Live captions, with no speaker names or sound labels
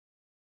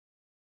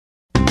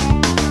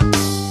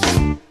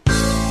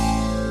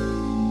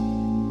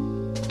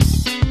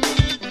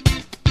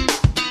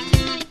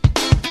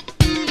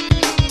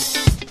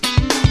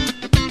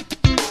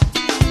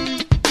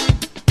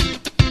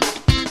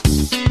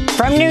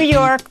New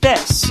York,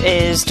 this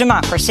is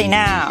Democracy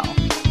Now!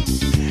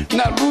 In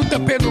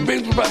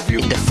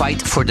the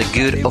fight for the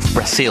good of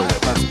Brazil,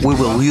 we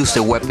will use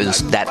the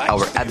weapons that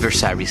our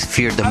adversaries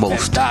fear the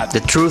most,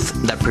 the truth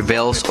that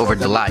prevails over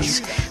the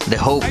lies, the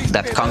hope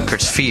that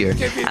conquers fear,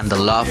 and the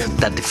love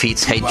that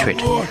defeats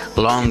hatred.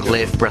 Long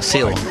live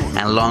Brazil,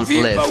 and long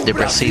live the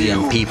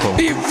Brazilian people.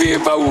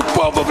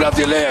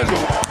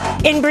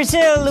 In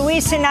Brazil,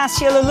 Luiz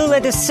Inácio Lula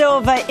da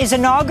Silva is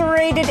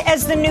inaugurated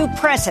as the new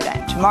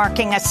president,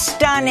 marking a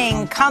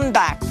stunning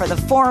comeback for the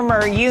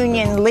former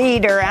union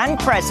leader and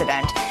president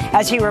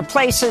as he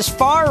replaces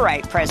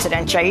far-right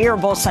President Jair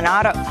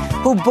Bolsonaro,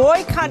 who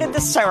boycotted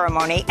the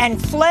ceremony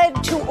and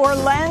fled to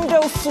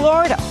Orlando,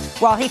 Florida,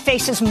 while he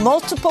faces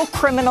multiple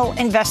criminal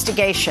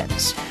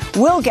investigations.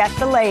 We'll get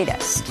the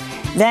latest.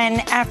 Then,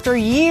 after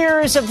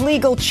years of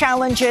legal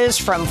challenges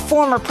from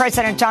former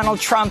President Donald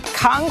Trump,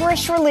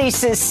 Congress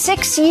releases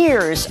 6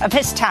 years of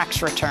his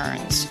tax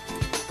returns.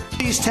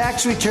 These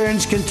tax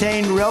returns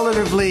contain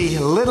relatively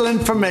little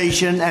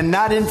information and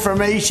not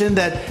information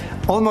that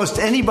almost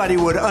anybody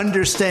would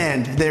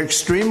understand. They're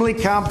extremely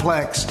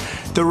complex.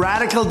 The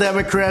radical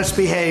Democrats'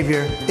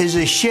 behavior is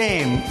a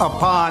shame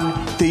upon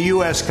the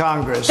U.S.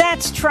 Congress.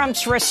 That's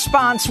Trump's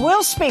response.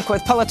 We'll speak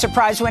with Pulitzer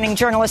Prize-winning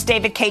journalist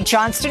David Cay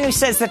Johnston, who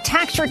says the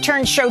tax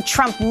returns show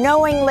Trump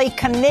knowingly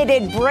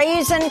committed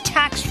brazen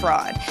tax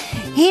fraud.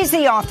 He's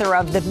the author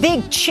of The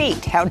Big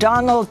Cheat, How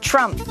Donald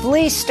Trump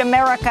Fleeced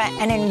America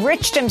and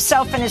Enriched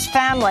Himself and His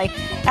Family,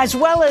 as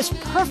well as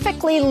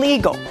Perfectly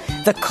Legal,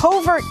 the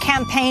covert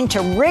campaign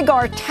to rig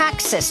our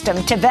tax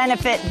system to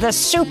benefit the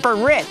super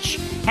rich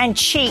and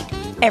cheat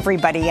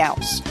everybody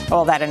else.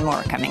 All that and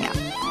more coming up.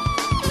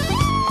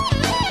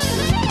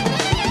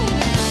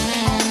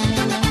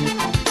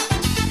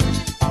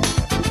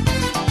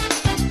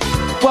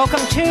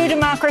 Welcome to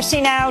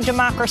Democracy Now!,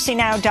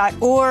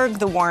 democracynow.org,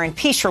 The War and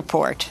Peace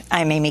Report.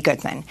 I'm Amy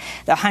Goodman.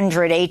 The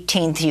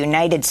 118th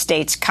United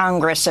States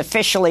Congress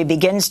officially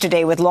begins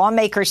today with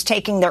lawmakers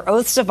taking their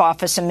oaths of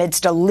office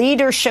amidst a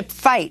leadership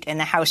fight in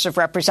the House of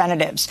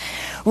Representatives.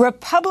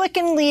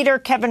 Republican leader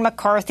Kevin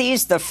McCarthy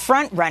is the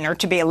front-runner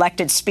to be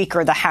elected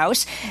Speaker of the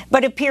House,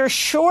 but appears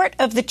short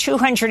of the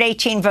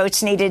 218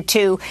 votes needed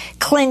to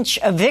clinch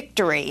a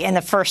victory in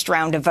the first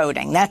round of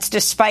voting. That's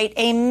despite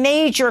a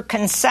major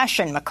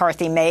concession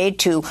McCarthy made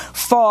to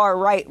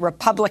far-right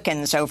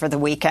Republicans over the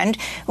weekend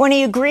when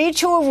he agreed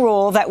to a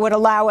rule that would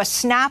allow a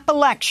snap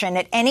election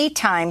at any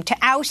time to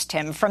oust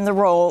him from the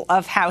role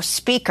of House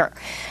Speaker.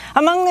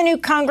 Among the new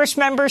Congress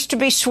members to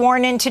be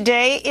sworn in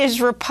today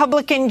is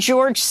Republican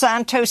George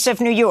Santos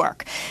of New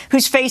York,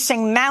 who's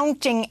facing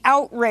mounting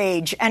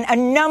outrage and a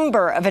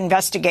number of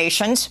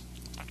investigations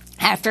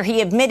after he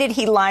admitted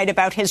he lied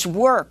about his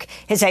work,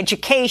 his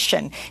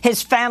education,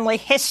 his family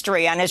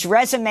history on his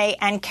resume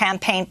and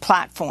campaign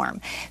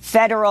platform.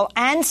 Federal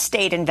and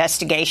state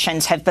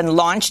investigations have been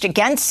launched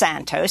against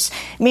Santos.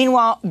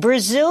 Meanwhile,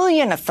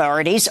 Brazilian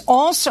authorities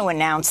also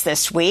announced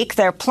this week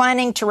they're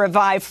planning to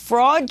revive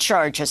fraud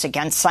charges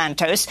against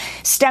Santos,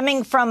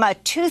 stemming from a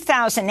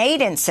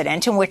 2008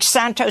 incident in which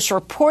Santos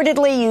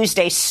reportedly used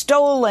a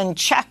stolen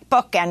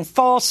checkbook and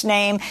false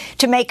name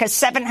to make a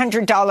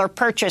 $700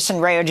 purchase in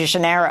Rio de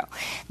Janeiro.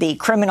 The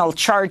criminal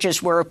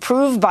charges were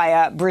approved by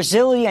a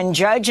Brazilian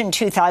judge in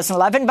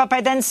 2011, but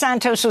by then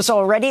Santos was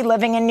already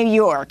living in New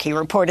York. He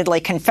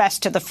reportedly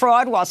confessed to the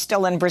fraud while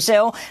still in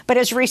Brazil, but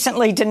has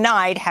recently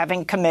denied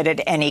having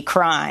committed any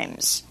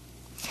crimes.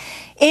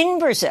 In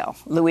Brazil,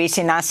 Luiz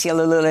Inácio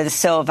Lula da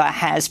Silva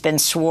has been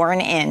sworn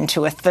in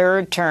to a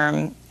third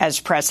term as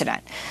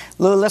president.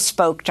 Lula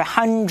spoke to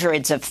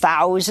hundreds of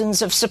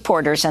thousands of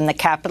supporters in the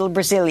capital,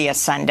 Brasilia,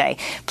 Sunday,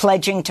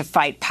 pledging to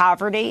fight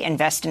poverty,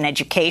 invest in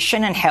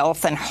education and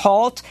health, and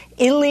halt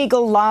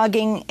illegal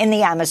logging in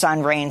the Amazon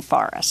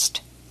rainforest.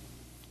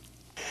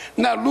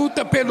 In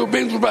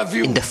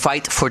the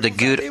fight for the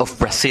good of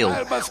Brazil,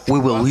 we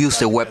will use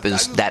the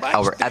weapons that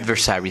our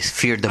adversaries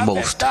fear the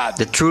most,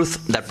 the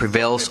truth that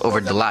prevails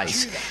over the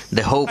lies,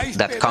 the hope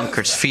that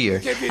conquers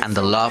fear, and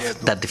the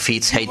love that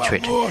defeats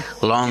hatred.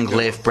 Long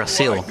live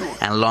Brazil,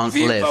 and long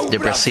live the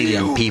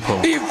Brazilian people.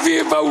 The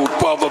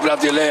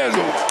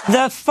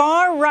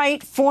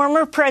far-right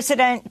former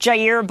President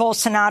Jair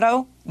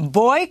Bolsonaro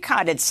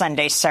boycotted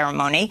Sunday's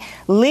ceremony,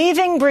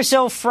 leaving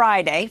Brazil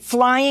Friday,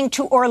 flying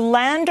to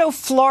Orlando,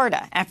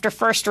 Florida, after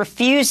first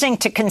refusing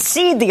to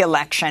concede the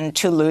election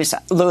to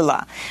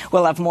Lula.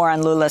 We'll have more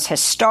on Lula's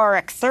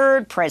historic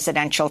third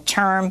presidential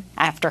term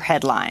after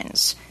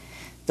headlines.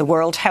 The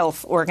World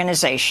Health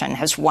Organization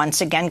has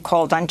once again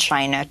called on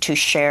China to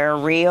share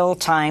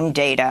real-time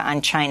data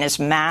on China's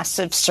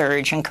massive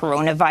surge in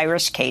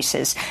coronavirus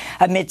cases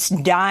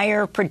amidst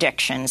dire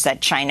predictions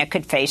that China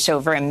could face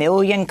over 1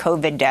 million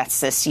COVID deaths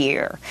this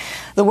year.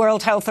 The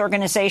World Health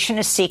Organization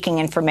is seeking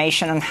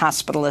information on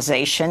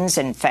hospitalizations,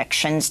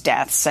 infections,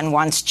 deaths, and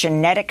wants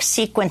genetic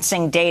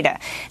sequencing data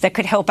that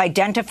could help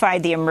identify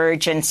the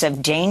emergence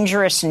of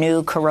dangerous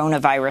new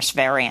coronavirus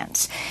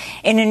variants.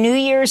 In a New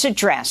Year's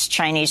address,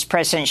 Chinese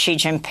President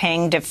President Xi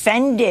Jinping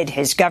defended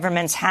his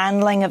government's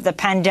handling of the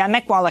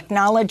pandemic while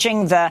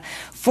acknowledging the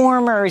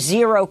former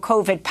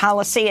zero-COVID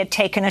policy had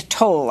taken a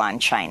toll on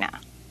China.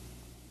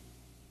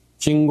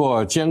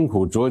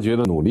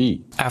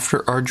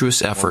 After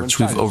arduous efforts,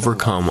 we've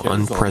overcome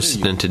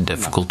unprecedented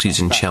difficulties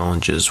and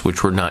challenges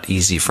which were not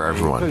easy for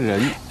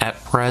everyone.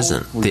 At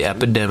present, the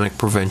epidemic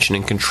prevention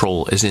and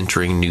control is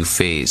entering a new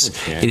phase.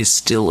 It is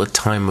still a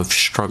time of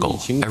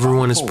struggle.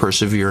 Everyone is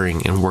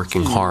persevering and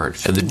working hard,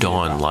 and the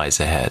dawn lies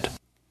ahead.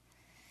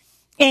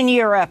 In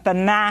Europe, a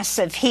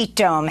massive heat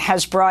dome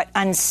has brought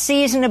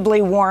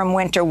unseasonably warm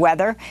winter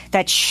weather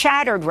that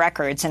shattered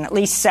records in at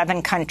least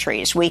 7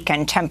 countries.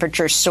 Weekend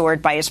temperatures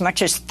soared by as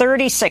much as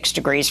 36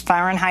 degrees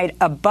Fahrenheit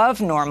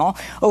above normal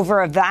over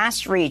a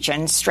vast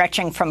region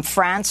stretching from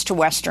France to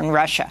western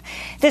Russia.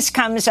 This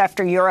comes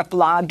after Europe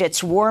logged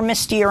its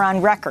warmest year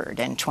on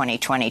record in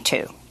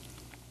 2022.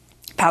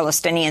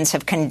 Palestinians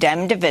have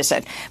condemned a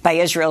visit by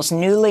Israel's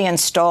newly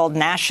installed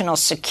national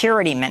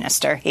security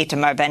minister,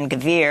 Itamar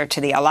Ben-Gvir,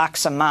 to the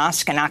Al-Aqsa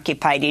Mosque in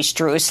occupied East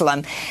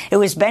Jerusalem. It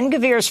was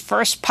Ben-Gvir's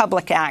first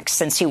public act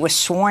since he was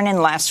sworn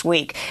in last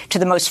week to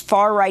the most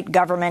far-right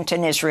government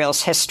in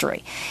Israel's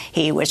history.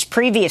 He was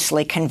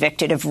previously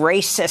convicted of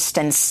racist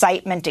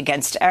incitement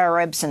against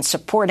Arabs and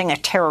supporting a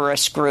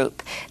terrorist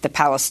group. The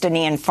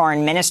Palestinian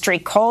Foreign Ministry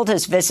called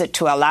his visit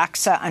to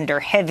Al-Aqsa under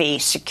heavy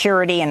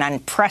security and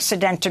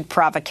unprecedented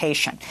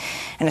provocation.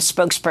 And a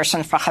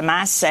spokesperson for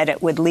Hamas said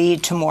it would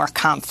lead to more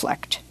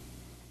conflict.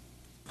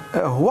 It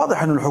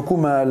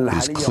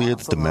is clear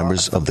that the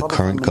members of the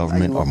current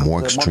government are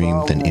more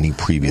extreme than any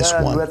previous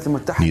one.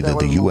 Neither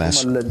the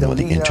U.S. nor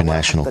the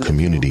international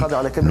community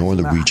nor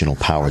the regional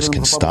powers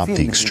can stop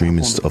the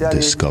extremists of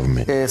this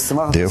government.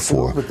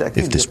 Therefore,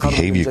 if this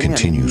behavior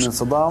continues,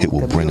 it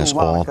will bring us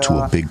all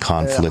to a big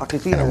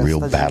conflict and a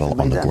real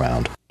battle on the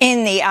ground.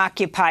 In the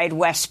occupied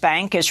West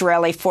Bank,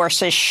 Israeli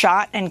forces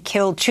shot and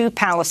killed 2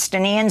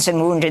 Palestinians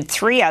and wounded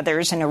 3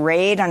 others in a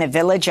raid on a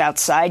village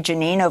outside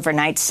Jenin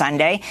overnight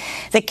Sunday.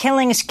 The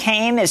killings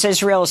came as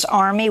Israel's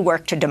army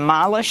worked to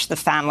demolish the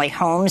family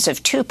homes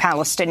of 2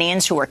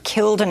 Palestinians who were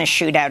killed in a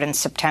shootout in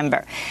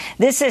September.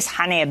 This is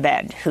Hani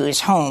Abed,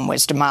 whose home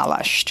was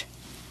demolished.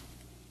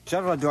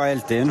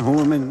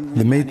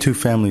 They made 2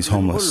 families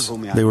homeless.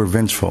 They were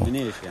vengeful,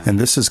 and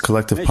this is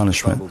collective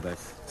punishment.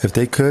 If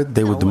they could,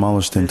 they would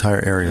demolish the entire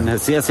area.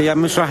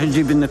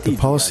 The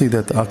policy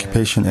that the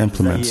occupation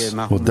implements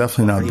will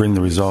definitely not bring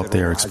the result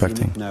they are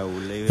expecting.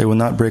 They will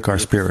not break our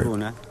spirit.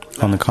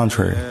 On the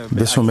contrary,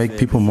 this will make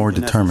people more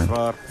determined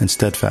and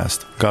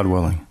steadfast, God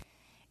willing.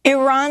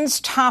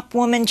 Iran's top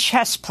woman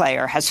chess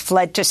player has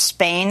fled to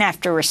Spain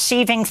after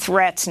receiving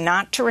threats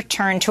not to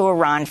return to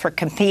Iran for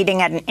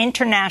competing at an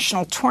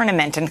international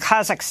tournament in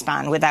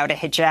Kazakhstan without a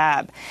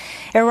hijab.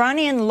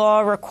 Iranian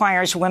law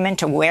requires women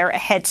to wear a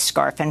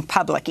headscarf in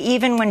public,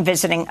 even when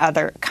visiting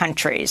other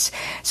countries.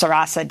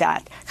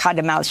 Sarasadat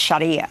Khadim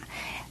al-Sharia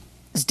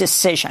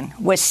decision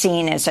was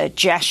seen as a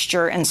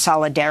gesture in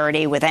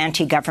solidarity with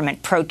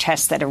anti-government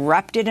protests that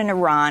erupted in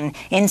Iran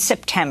in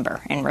September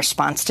in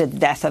response to the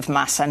death of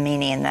Mahsa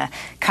Amini in the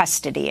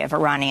custody of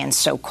Iranian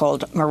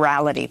so-called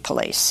morality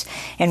police.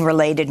 In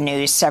related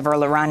news,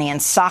 several Iranian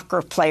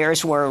soccer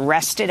players were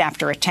arrested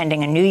after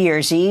attending a New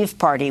Year's Eve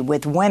party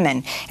with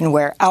women and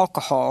where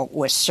alcohol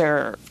was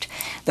served.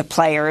 The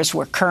players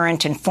were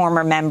current and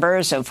former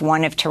members of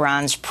one of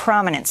Tehran's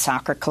prominent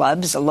soccer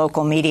clubs. A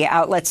local media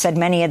outlet said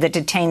many of the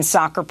detained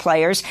soccer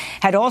players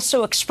had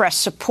also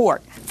expressed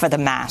support for the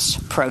mass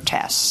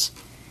protests.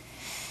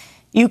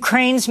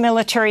 Ukraine's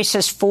military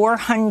says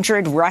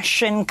 400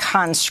 Russian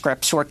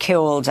conscripts were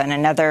killed and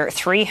another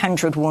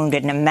 300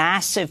 wounded in a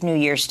massive New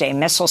Year's Day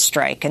missile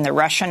strike in the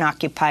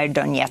Russian-occupied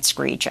Donetsk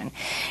region.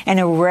 In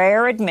a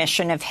rare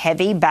admission of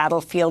heavy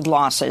battlefield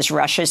losses,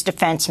 Russia's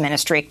defense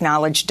ministry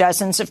acknowledged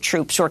dozens of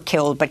troops were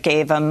killed but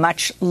gave a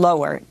much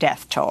lower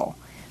death toll.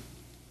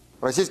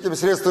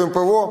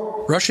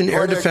 Russian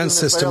air defense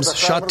systems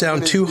shot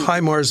down 2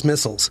 HIMARS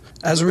missiles.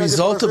 As a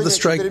result of the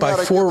strike by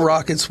 4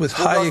 rockets with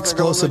high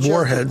explosive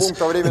warheads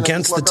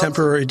against the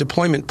temporary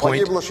deployment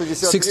point,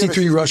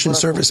 63 Russian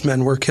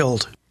servicemen were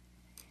killed.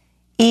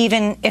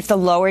 Even if the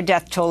lower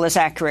death toll is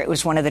accurate, it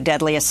was one of the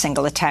deadliest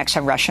single attacks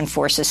on Russian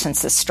forces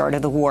since the start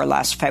of the war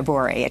last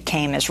February. It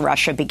came as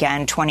Russia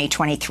began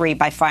 2023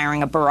 by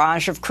firing a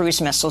barrage of cruise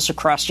missiles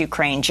across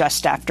Ukraine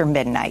just after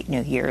midnight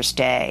New Year's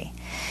Day.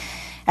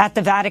 At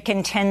the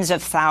Vatican, tens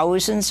of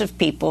thousands of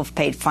people have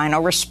paid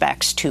final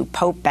respects to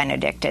Pope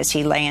Benedict as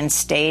he lay in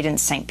state in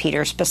St.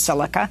 Peter's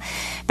Basilica.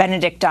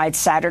 Benedict died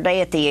Saturday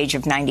at the age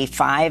of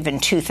 95 in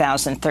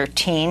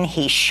 2013.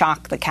 He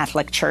shocked the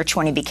Catholic Church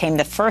when he became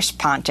the first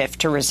pontiff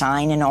to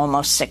resign in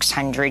almost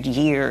 600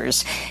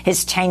 years.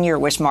 His tenure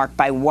was marked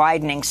by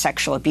widening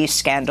sexual abuse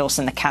scandals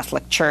in the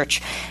Catholic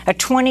Church. A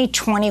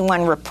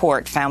 2021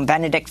 report found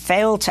Benedict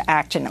failed to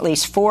act in at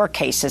least 4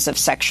 cases of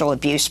sexual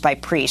abuse by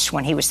priests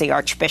when he was the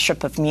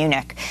Archbishop of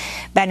Munich.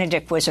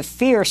 Benedict was a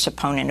fierce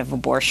opponent of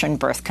abortion,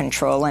 birth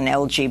control, and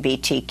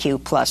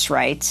LGBTQ+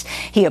 rights.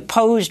 He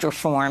opposed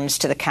reforms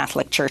to the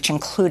Catholic Church,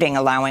 including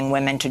allowing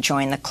women to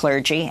join the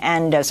clergy,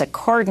 and as a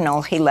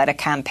cardinal, he led a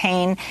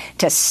campaign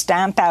to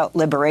stamp out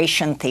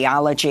liberation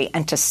theology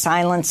and to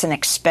silence and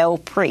expel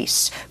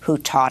priests who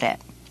taught it.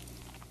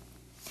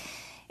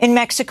 In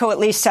Mexico, at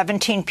least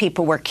 17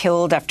 people were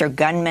killed after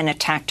gunmen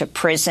attacked a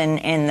prison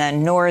in the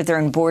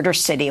northern border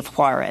city of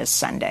Juarez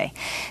Sunday.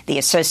 The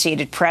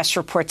Associated Press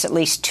reports at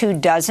least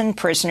 24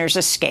 prisoners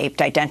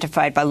escaped,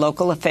 identified by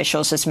local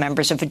officials as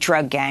members of a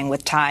drug gang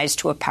with ties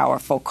to a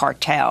powerful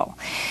cartel.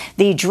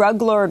 The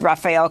drug lord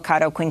Rafael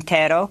Caro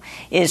Quintero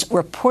is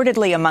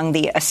reportedly among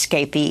the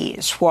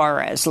escapees.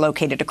 Juarez,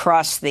 located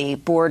across the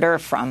border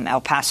from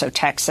El Paso,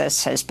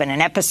 Texas, has been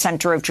an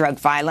epicenter of drug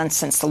violence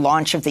since the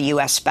launch of the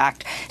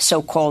U.S.-backed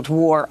so-called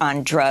war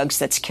on drugs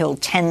that's killed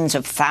tens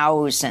of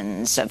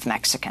thousands of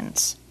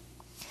Mexicans.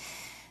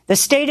 The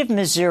state of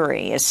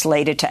Missouri is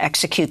slated to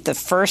execute the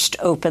first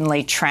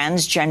openly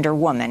transgender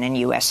woman in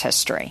U.S.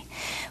 history.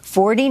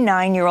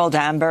 49-year-old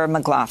Amber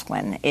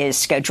McLaughlin is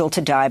scheduled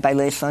to die by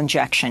lethal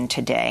injection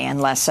today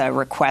unless a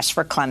request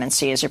for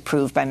clemency is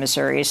approved by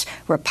Missouri's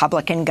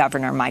Republican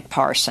Governor Mike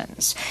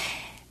Parsons.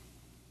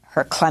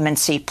 Her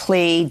clemency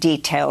plea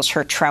details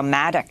her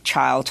traumatic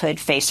childhood,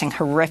 facing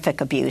horrific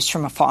abuse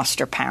from a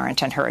foster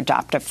parent and her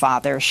adoptive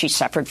father. She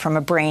suffered from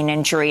a brain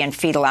injury and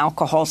fetal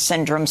alcohol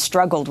syndrome,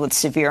 struggled with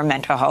severe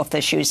mental health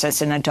issues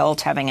as an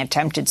adult, having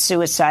attempted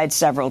suicide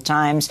several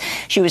times.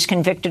 She was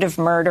convicted of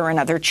murder and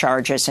other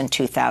charges in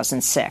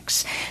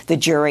 2006. The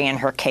jury in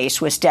her case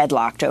was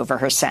deadlocked over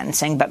her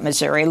sentencing, but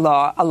Missouri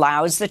law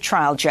allows the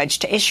trial judge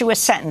to issue a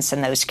sentence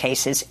in those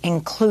cases,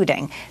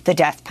 including the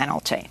death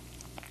penalty.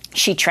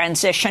 She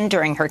transitioned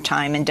during her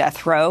time in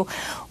death row,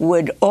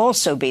 would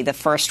also be the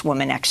first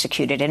woman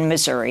executed in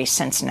Missouri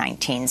since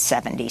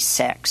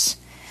 1976.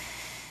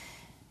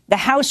 The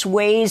House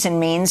Ways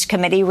and Means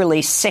Committee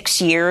released 6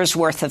 years'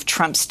 worth of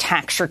Trump's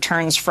tax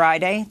returns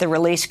Friday. The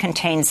release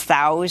contains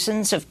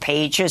thousands of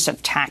pages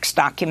of tax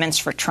documents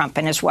for Trump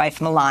and his wife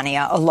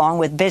Melania, along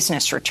with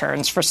business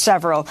returns for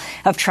several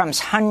of Trump's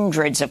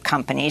hundreds of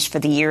companies for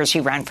the years he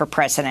ran for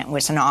president and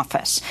was in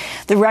office.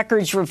 The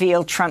records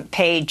reveal Trump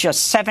paid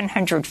just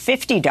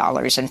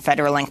 $750 in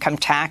federal income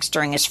tax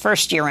during his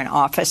first year in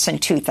office in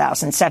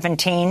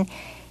 2017.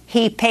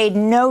 He paid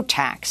no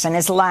tax in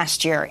his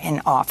last year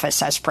in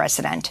office as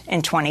president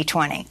in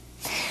 2020.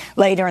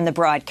 Later in the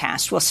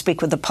broadcast, we'll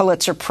speak with the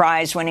Pulitzer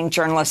Prize-winning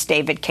journalist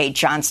David K.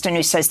 Johnston,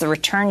 who says the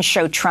returns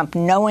show Trump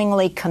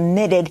knowingly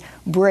committed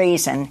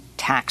brazen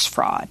tax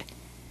fraud.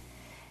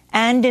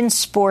 And in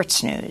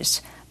sports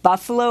news,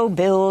 Buffalo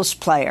Bills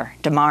player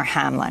Damar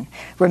Hamlin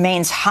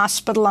remains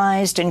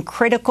hospitalized in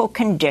critical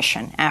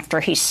condition after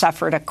he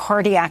suffered a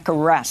cardiac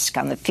arrest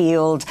on the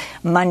field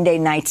Monday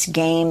night's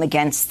game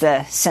against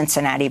the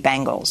Cincinnati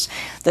Bengals.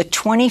 The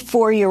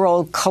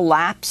 24-year-old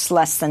collapsed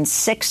less than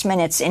 6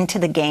 minutes into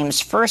the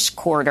game's first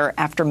quarter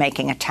after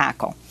making a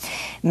tackle.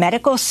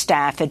 Medical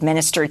staff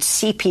administered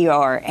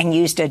CPR and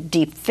used a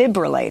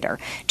defibrillator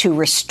to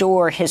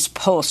restore his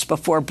pulse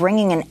before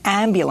bringing an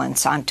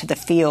ambulance onto the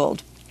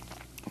field.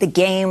 The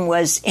game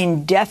was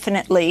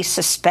indefinitely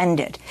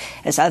suspended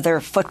as other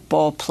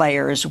football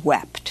players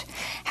wept.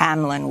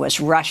 Hamlin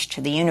was rushed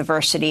to the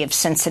University of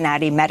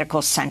Cincinnati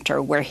Medical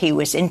Center, where he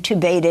was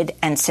intubated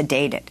and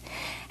sedated.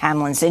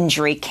 Hamlin's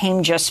injury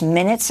came just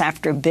minutes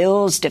after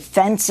Bills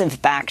defensive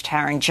back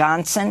Taron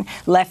Johnson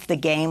left the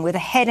game with a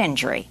head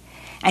injury,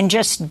 and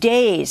just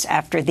days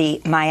after the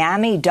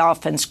Miami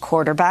Dolphins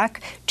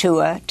quarterback,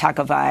 Tua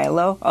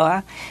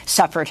Tagovailoa,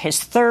 suffered his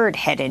third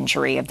head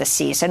injury of the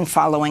season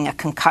following a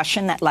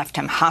concussion that left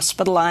him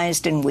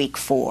hospitalized in Week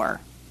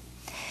 4.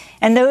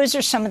 And those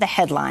are some of the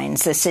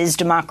headlines. This is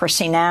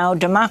Democracy Now!,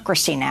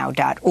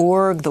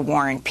 democracynow.org, The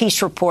War and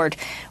Peace Report.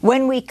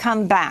 When we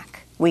come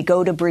back, we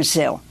go to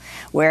Brazil,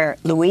 where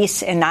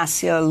Luiz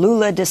Inácio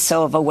Lula da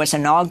Silva was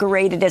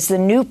inaugurated as the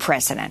new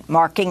president,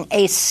 marking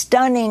a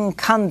stunning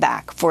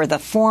comeback for the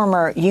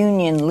former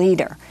union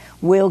leader.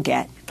 We'll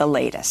get the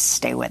latest.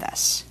 Stay with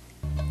us.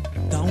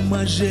 Dá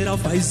uma geral,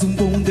 faz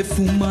bom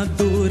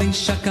defumador,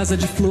 enche a casa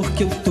de flor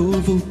que eu tô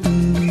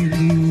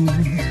voltando.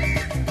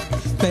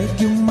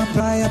 Pegue uma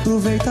praia,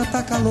 aproveita,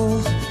 tá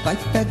calor, vai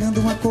pegando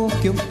uma cor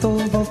que eu tô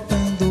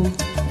voltando.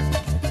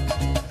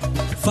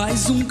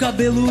 Faz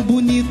cabelo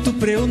bonito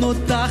pra eu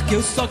notar que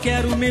eu só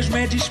quero mesmo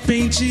é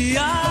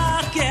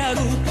despentear.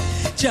 Quero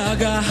te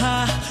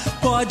agarrar,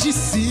 pode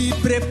se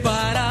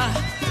preparar,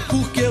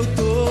 porque eu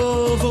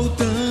tô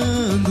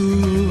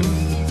voltando.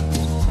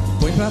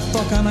 Põe pra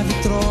tocar na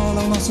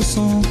vitrola o nosso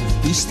som,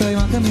 estranho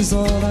a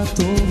camisola,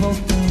 tô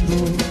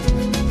voltando.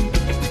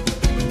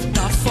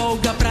 Dá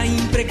folga pra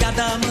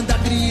empregada, manda a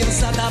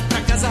criançada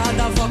pra casa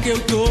da avó que eu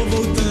tô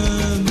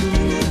voltando.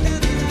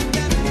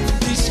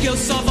 Diz que eu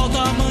só volto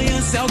amanhã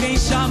se alguém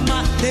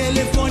chamar,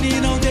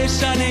 telefone não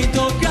deixa nem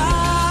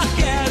tocar.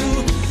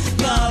 Quero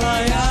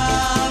lalaiá,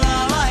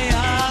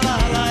 lalaiá,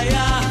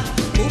 lalaiá,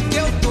 porque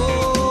eu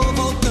tô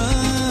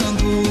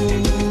voltando.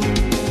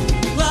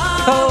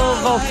 Tô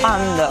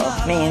voltando.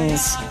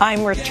 means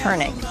I'm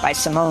returning by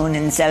Simone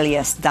and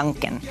Zelius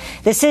Duncan.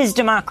 This is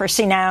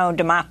Democracy Now!,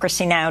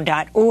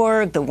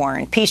 democracynow.org, The War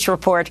and Peace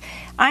Report.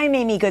 I'm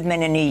Amy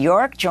Goodman in New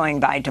York,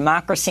 joined by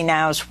Democracy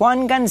Now!'s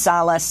Juan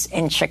Gonzalez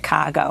in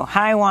Chicago.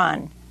 Hi,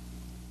 Juan.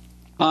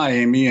 Hi,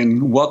 Amy,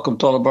 and welcome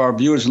to all of our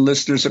viewers and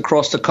listeners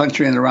across the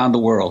country and around the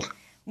world.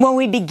 Well,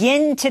 we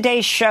begin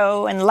today's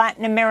show in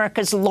Latin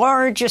America's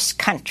largest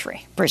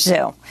country,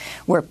 Brazil,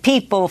 where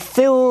people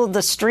filled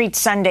the streets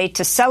Sunday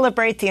to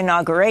celebrate the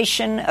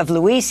inauguration of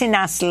Luiz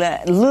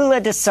Inácio Lula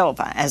da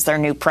Silva as their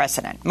new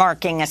president,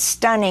 marking a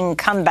stunning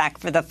comeback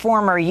for the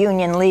former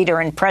union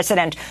leader and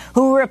president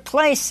who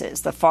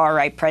replaces the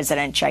far-right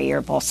president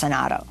Jair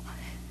Bolsonaro.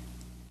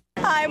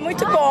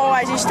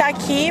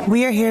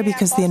 We are here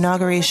because the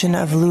inauguration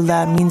of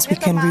Lula means we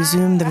can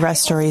resume the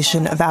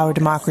restoration of our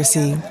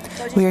democracy.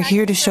 We are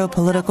here to show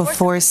political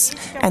force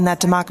and that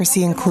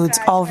democracy includes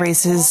all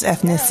races,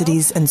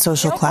 ethnicities, and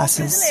social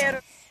classes.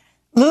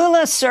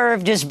 Lula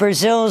served as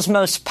Brazil's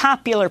most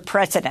popular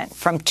president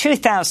from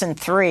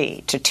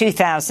 2003 to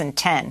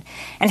 2010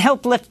 and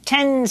helped lift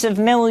tens of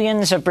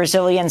millions of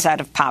Brazilians out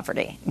of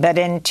poverty. But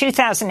in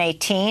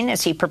 2018,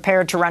 as he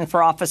prepared to run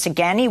for office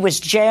again, he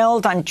was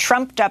jailed on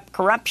trumped-up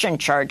corruption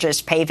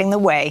charges, paving the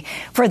way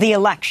for the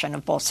election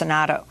of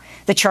Bolsonaro.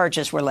 The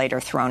charges were later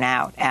thrown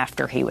out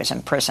after he was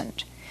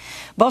imprisoned.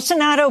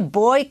 Bolsonaro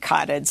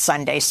boycotted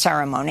Sunday's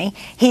ceremony.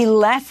 He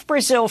left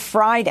Brazil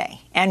Friday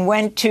and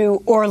went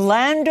to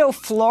Orlando,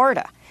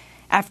 Florida,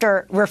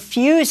 after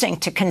refusing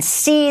to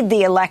concede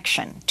the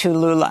election to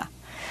Lula.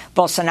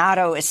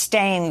 Bolsonaro is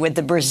staying with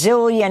the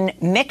Brazilian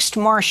mixed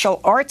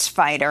martial arts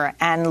fighter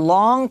and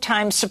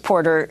longtime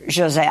supporter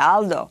José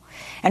Aldo,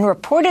 and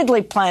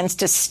reportedly plans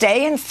to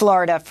stay in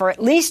Florida for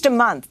at least a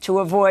month to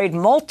avoid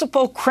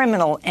multiple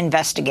criminal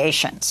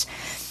investigations.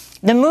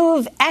 The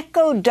move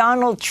echoed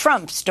Donald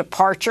Trump's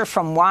departure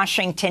from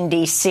Washington,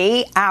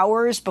 D.C.,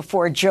 hours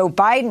before Joe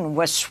Biden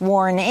was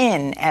sworn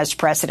in as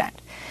president.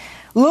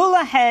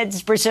 Lula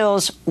heads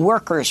Brazil's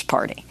Workers'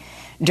 Party.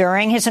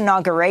 During his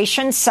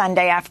inauguration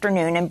Sunday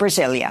afternoon in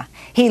Brasilia,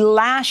 he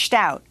lashed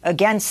out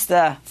against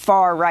the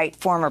far-right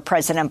former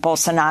President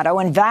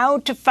Bolsonaro and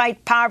vowed to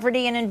fight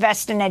poverty and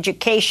invest in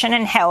education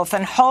and health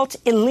and halt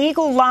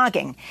illegal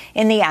logging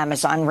in the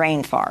Amazon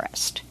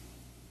rainforest.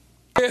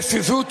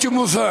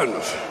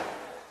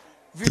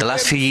 The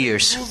last few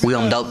years, we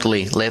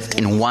undoubtedly lived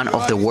in one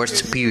of the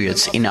worst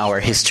periods in our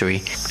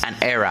history, an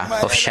era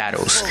of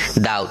shadows,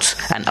 doubts,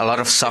 and a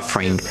lot of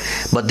suffering.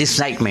 But this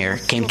nightmare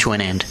came to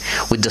an end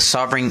with the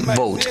sovereign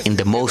vote in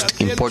the most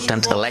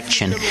important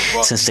election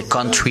since the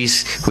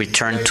country's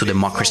return to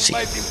democracy.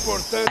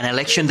 An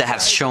election that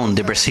has shown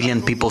the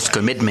Brazilian people's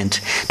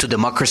commitment to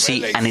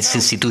democracy and its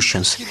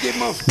institutions.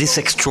 This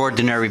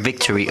extraordinary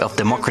victory of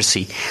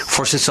democracy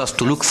forces us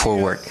to look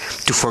forward,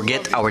 to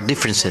forget our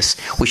differences,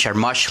 which are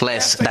much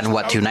less than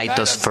what unites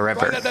us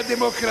forever,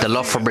 the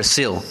love for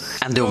Brazil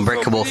and the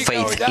unbreakable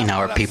faith in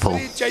our people.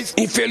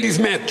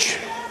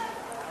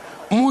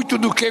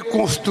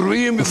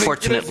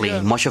 Unfortunately,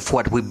 much of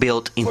what we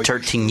built in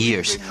 13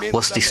 years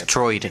was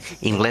destroyed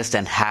in less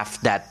than half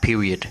that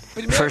period.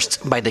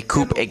 First, by the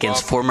coup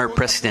against former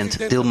President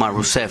Dilma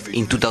Rousseff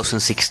in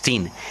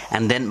 2016,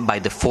 and then by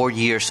the 4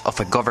 years of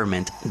a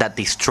government that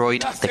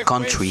destroyed the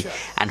country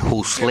and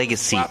whose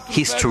legacy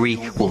history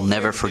will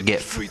never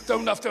forgive.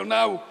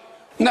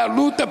 In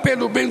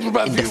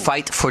the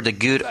fight for the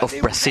good of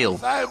Brazil,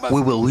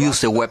 we will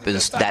use the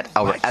weapons that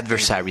our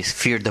adversaries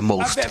fear the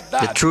most,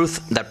 the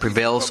truth that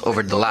prevails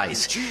over the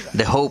lies,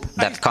 the hope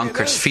that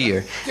conquers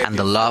fear, and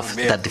the love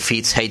that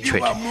defeats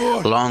hatred.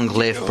 Long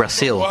live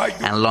Brazil,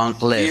 and long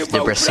live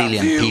the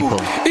Brazilian people.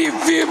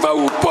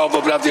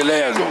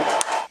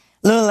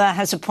 Lula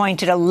has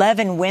appointed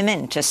 11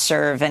 women to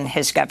serve in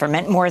his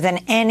government, more than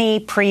any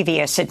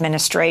previous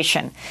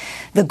administration.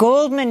 The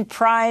Goldman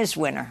Prize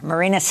winner,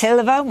 Marina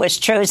Silva, was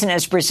chosen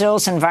as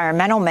Brazil's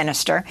environmental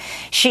minister.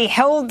 She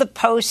held the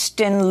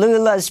post in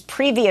Lula's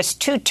previous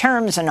 2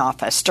 terms in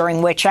office,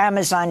 during which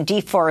Amazon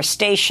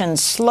deforestation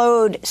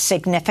slowed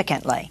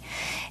significantly.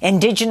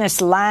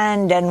 Indigenous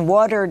land and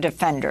water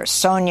defender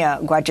Sonia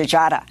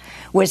Guajajara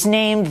was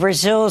named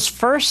Brazil's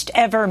first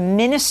ever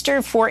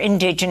minister for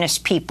indigenous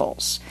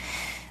peoples.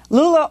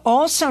 Lula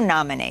also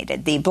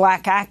nominated the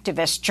black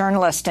activist,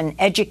 journalist, and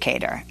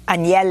educator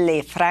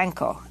Aniele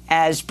Franco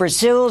as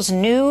Brazil's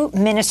new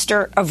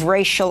Minister of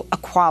Racial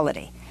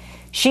Equality.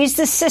 She's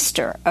the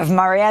sister of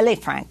Marielle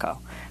Franco,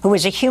 who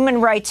was a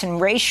human rights and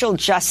racial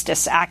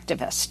justice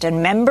activist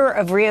and member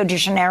of Rio de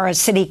Janeiro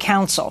City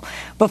Council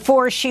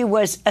before she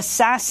was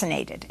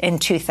assassinated in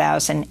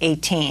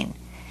 2018.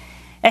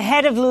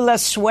 Ahead of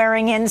Lula's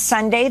swearing-in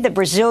Sunday, the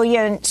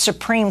Brazilian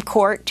Supreme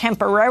Court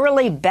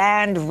temporarily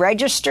banned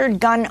registered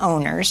gun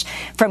owners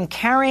from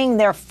carrying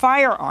their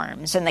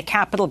firearms in the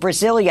capital,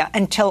 Brasilia,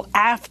 until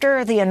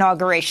after the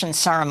inauguration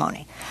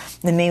ceremony.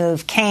 The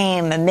move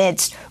came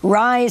amidst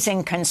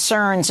rising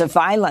concerns of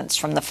violence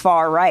from the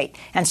far right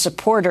and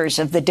supporters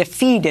of the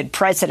defeated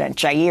President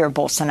Jair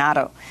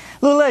Bolsonaro.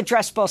 Lula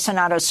addressed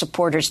Bolsonaro's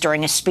supporters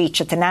during a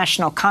speech at the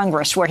National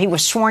Congress, where he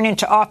was sworn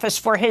into office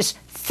for his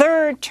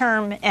third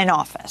term in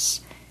office.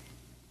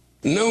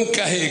 We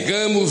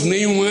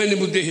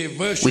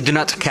do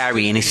not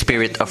carry any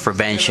spirit of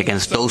revenge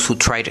against those who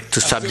tried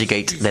to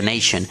subjugate the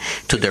nation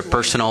to their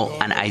personal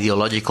and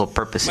ideological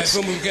purposes,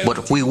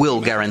 but we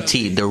will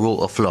guarantee the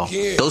rule of law.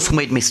 Those who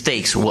made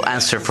mistakes will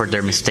answer for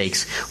their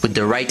mistakes with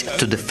the right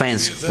to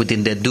defense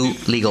within the due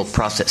legal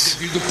process.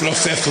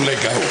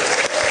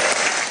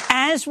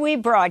 As we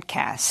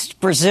broadcast,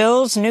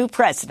 Brazil's new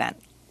president,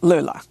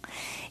 Lula,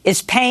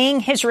 is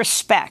paying his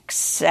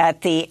respects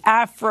at the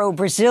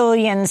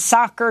Afro-Brazilian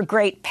soccer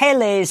great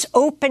Pele's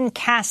open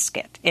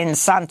casket in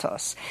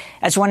Santos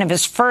as one of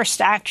his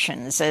first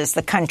actions as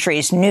the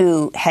country's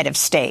new head of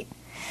state.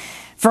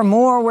 For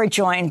more, we're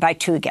joined by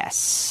two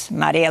guests.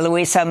 Maria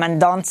Luisa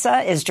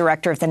Mendonça is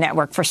director of the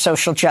Network for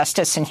Social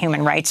Justice and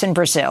Human Rights in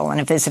Brazil and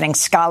a visiting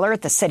scholar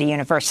at the City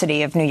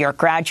University of New York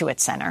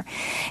Graduate Center.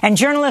 And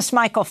journalist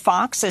Michael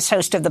Fox is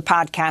host of the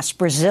podcast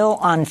Brazil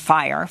on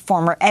Fire,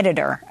 former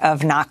editor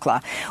of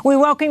NACLA. We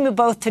welcome you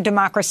both to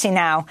Democracy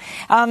Now!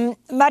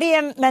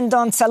 Maria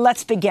Mendonça,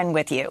 let's begin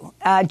with you.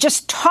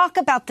 Just talk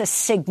about the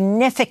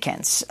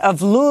significance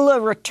of Lula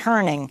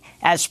returning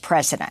as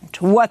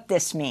president, what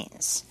this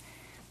means.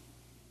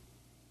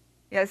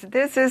 Yes,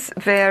 this is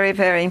very,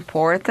 very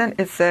important.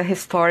 It's a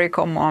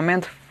historical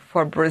moment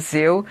for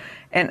Brazil.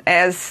 And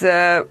as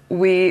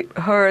we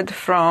heard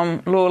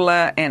from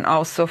Lula and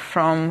also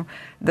from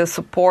the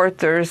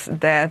supporters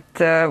that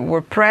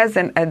were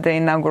present at the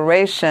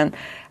inauguration,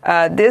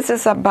 this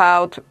is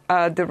about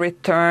the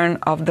return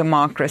of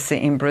democracy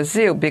in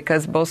Brazil,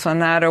 because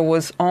Bolsonaro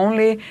was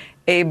only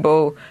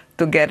able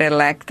to get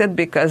elected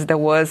because there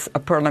was a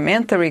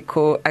parliamentary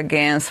coup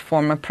against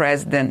former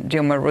President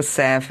Dilma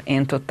Rousseff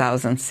in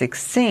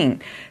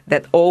 2016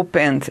 that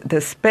opened the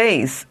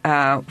space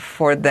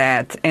for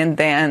that. And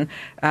then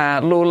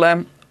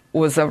Lula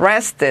was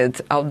arrested,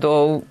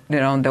 although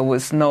there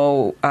was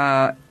no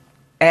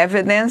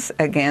evidence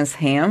against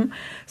him.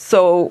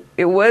 So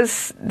it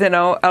was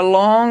a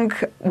long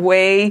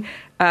way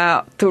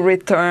to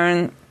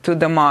return to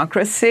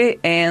democracy,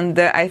 and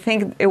I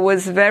think it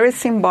was very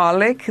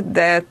symbolic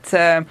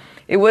that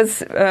it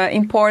was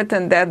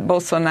important that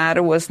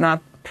Bolsonaro was not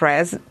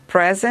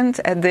present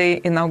at the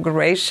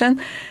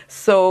inauguration.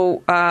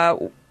 So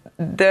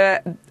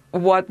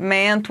what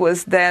meant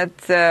was that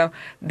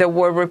there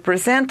were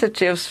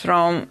representatives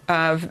from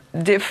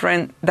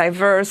different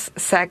diverse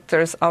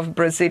sectors of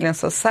Brazilian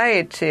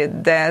society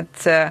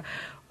that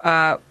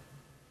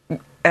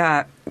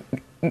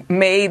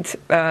made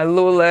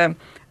Lula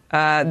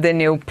the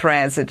new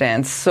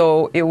president.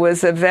 So it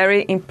was a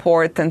very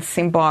important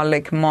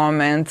symbolic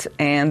moment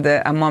and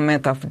a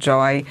moment of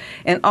joy.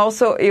 And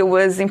also it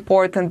was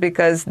important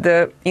because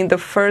in the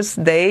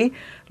first day,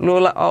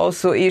 Lula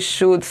also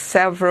issued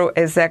several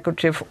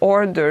executive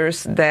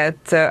orders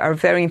that are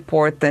very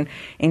important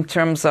in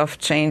terms of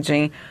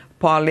changing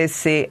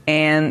policy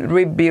and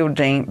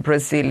rebuilding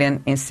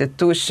Brazilian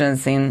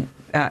institutions in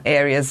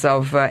areas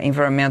of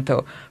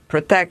environmental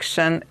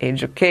protection,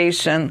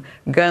 education,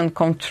 gun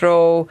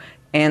control,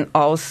 and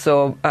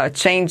also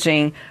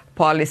changing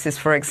policies,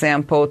 for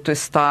example, to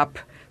stop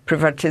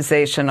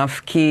privatization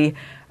of key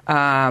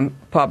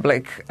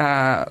public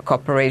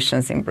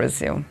corporations in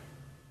Brazil.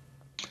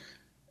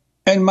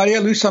 And Maria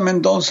Luisa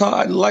Mendonça,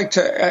 I'd like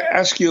to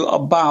ask you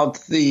about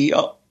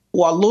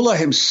while Lula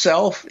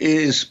himself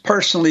is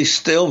personally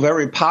still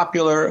very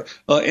popular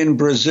in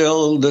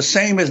Brazil, the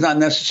same is not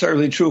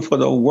necessarily true for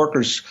the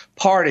Workers'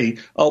 Party.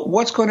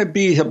 What's going to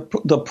be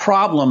the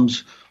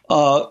problems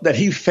that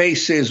he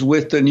faces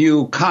with the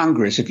new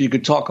Congress, if you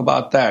could talk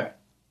about that?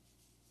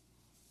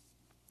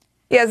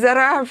 Yes, there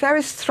are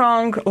very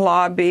strong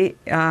lobby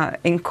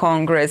in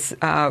Congress.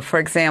 For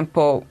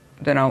example,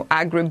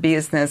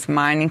 agribusiness,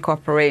 mining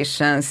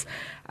corporations,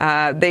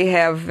 they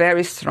have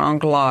very strong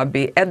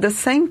lobby. At the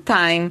same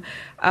time,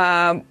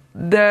 in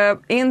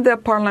the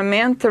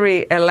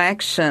parliamentary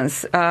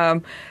elections,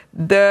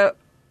 the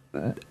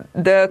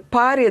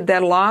party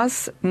that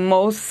lost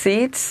most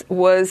seats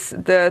was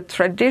the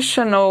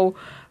traditional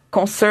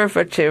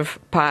conservative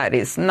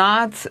parties,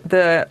 not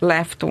the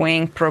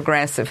left-wing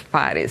progressive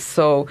parties.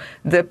 So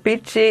the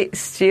PT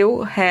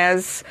still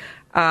has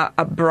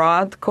a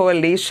broad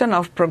coalition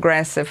of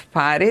progressive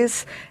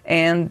parties,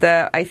 and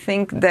I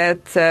think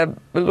that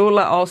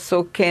Lula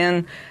also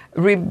can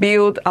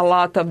rebuild a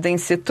lot of the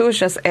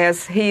institutions,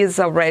 as he is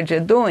already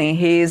doing.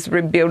 He is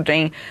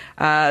rebuilding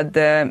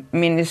the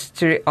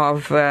Ministry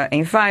of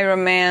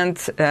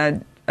Environment,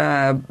 the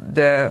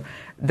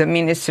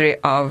Ministry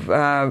of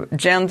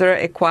Gender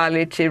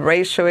Equality,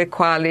 Racial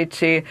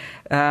Equality,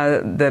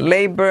 the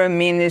Labor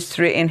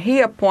Ministry, and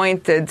he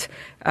appointed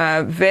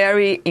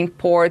very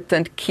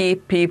important key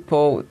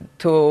people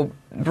to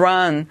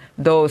run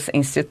those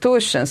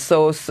institutions.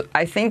 So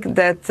I think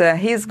that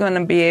he's going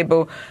to be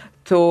able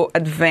to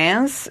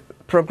advance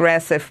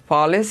progressive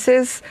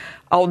policies.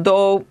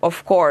 Although,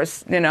 of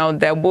course,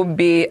 there will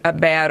be a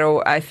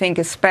battle, I think,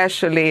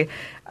 especially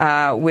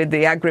with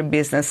the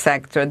agribusiness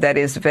sector that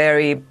is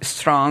very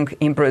strong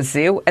in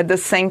Brazil. At the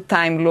same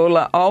time,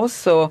 Lula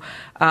also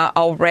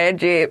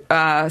already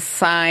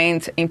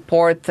signed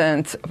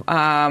important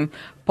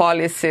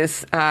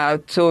policies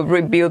to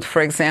rebuild,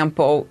 for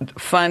example,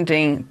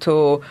 funding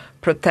to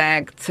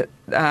protect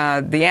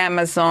the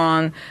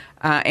Amazon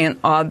and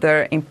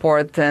other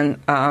important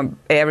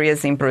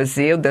areas in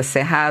Brazil, the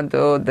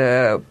Cerrado,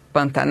 the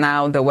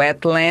Pantanal, the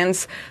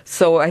wetlands.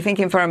 So I think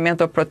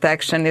environmental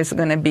protection is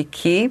going to be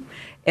key,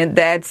 and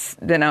that's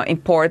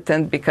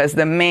important because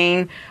the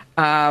main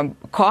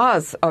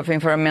cause of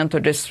environmental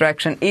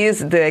destruction is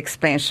the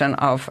expansion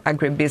of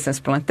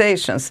agribusiness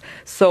plantations.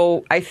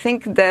 So I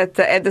think that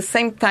at the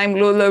same time,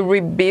 Lula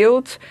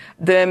rebuilt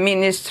the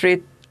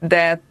ministry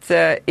that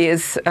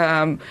is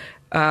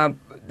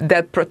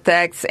that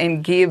protects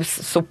and gives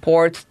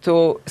support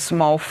to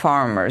small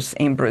farmers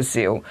in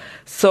Brazil.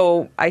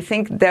 So I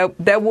think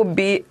that would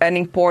be an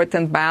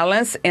important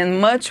balance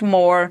and much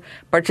more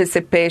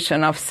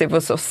participation of civil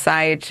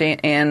society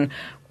and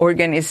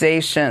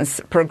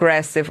organizations,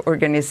 progressive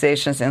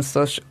organizations and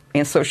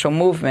social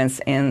movements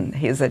in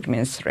his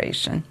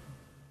administration.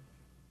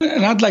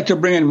 And I'd like to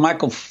bring in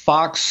Michael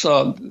Fox,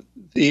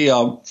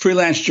 the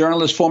freelance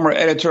journalist, former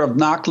editor of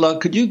NACLA.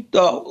 Could you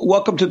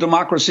welcome to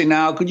Democracy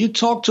Now! Could you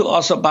talk to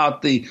us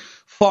about the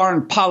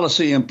foreign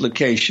policy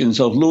implications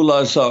of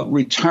Lula's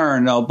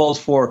return, both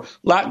for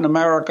Latin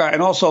America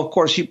and also, of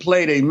course, he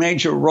played a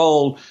major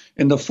role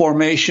in the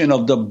formation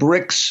of the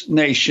BRICS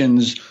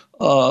nations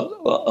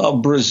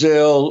of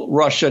Brazil,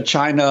 Russia,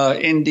 China,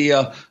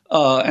 India,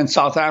 and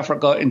South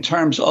Africa in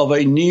terms of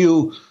a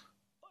new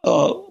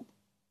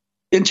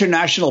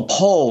international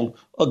pole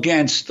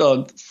against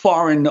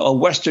foreign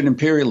Western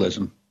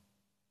imperialism.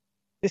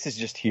 This is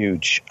just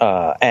huge.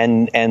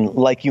 And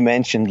like you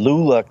mentioned,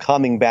 Lula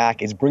coming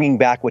back is bringing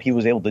back what he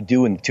was able to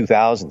do in the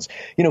 2000s.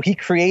 He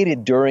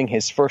created during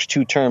his first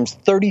two terms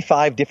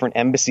 35 different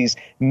embassies,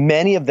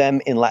 many of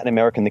them in Latin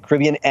America and the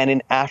Caribbean and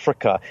in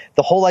Africa.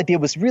 The whole idea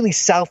was really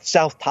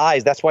South-South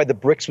ties. That's why the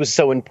BRICS was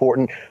so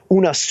important.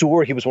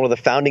 UNASUR, he was one of the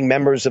founding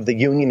members of the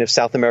Union of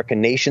South American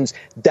Nations.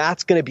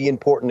 That's going to be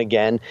important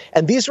again.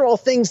 And these are all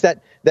things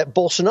that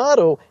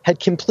Bolsonaro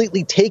had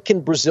completely taken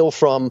Brazil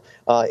from.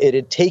 It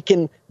had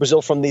taken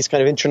Brazil from these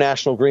kind of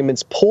international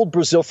agreements, pulled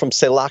Brazil from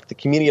CELAC, the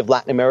Community of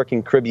Latin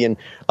American Caribbean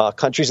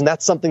countries. And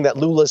that's something that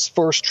Lula's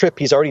first trip,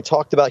 he's already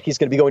talked about. He's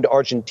going to be going to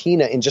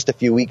Argentina in just a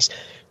few weeks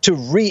to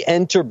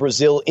re-enter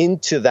Brazil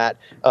into that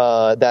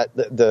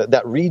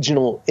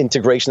regional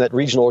integration, that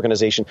regional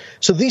organization.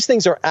 So these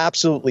things are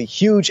absolutely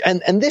huge.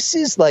 And this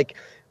is like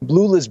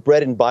Lula's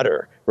bread and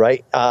butter,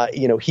 right?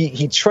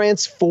 He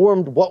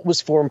transformed what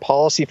was foreign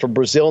policy for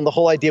Brazil. And the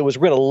whole idea was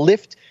we're going to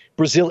lift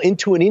Brazil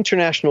into an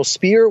international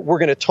sphere. We're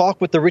going to talk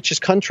with the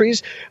richest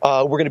countries.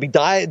 We're going to be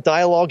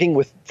dialoguing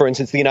with, for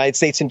instance, the United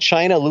States and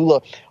China.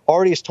 Lula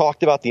already has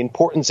talked about the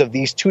importance of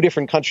these two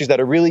different countries that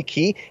are really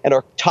key and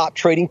are top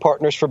trading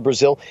partners for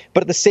Brazil.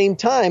 But at the same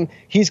time,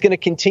 he's going to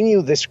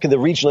continue the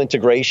regional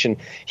integration.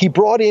 He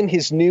brought in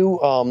his new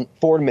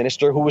foreign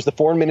minister, who was the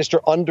foreign minister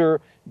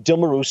under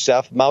Dilma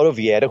Rousseff, Mauro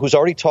Vieira, who's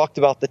already talked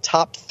about the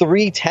top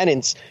three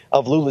tenets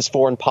of Lula's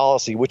foreign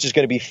policy, which is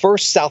going to be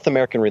first South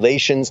American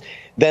relations,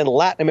 then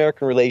Latin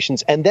American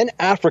relations, and then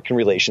African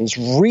relations,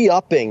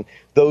 re-upping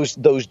those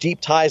deep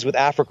ties with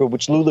Africa,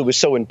 which Lula was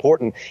so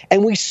important.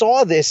 And we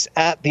saw this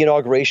at the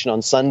inauguration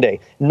on Sunday.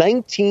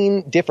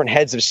 19 different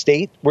heads of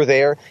state were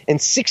there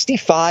and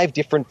 65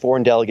 different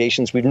foreign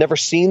delegations. We've never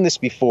seen this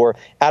before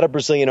at a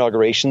Brazilian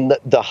inauguration,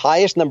 the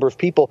highest number of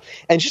people.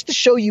 And just to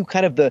show you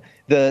kind of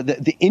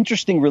the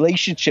interesting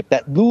relationship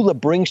that Lula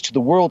brings to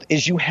the world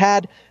is you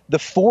had the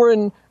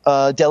foreign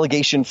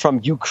delegation from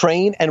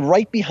Ukraine, and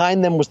right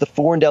behind them was the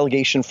foreign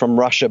delegation from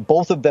Russia,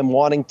 both of them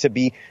wanting to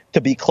be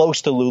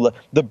close to Lula.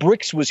 The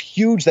BRICS was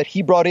huge that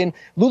he brought in.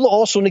 Lula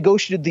also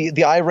negotiated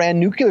the Iran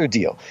nuclear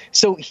deal.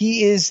 So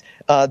he is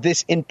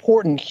this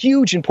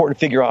huge important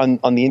figure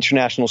on the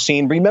international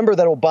scene. Remember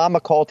that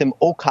Obama called him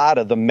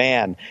Okada, the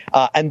man.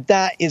 And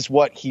that is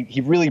what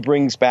he really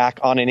brings back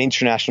on an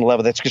international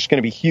level. That's just going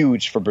to be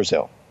huge for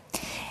Brazil.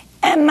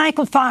 And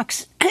Michael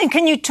Fox,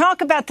 can you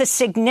talk about the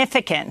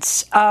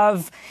significance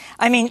of,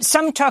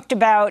 some talked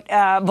about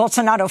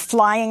Bolsonaro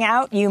flying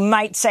out. You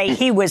might say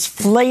he was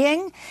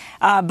fleeing.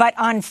 But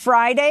on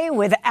Friday,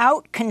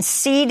 without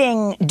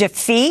conceding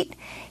defeat,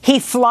 he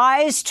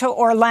flies to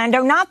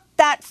Orlando, not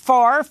that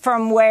far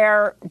from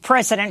where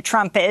President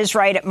Trump is,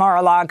 right at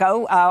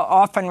Mar-a-Lago,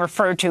 often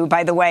referred to,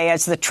 by the way,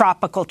 as the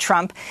tropical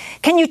Trump.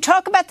 Can you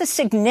talk about the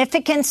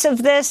significance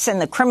of this and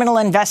the criminal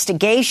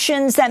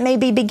investigations that may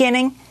be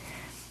beginning?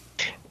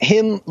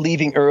 Him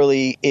leaving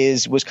early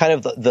was kind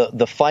of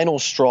the final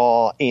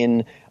straw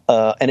in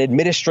an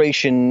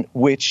administration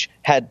which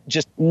had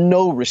just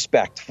no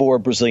respect for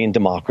Brazilian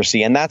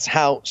democracy. And that's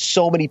how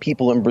so many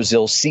people in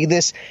Brazil see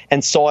this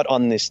and saw it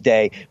on this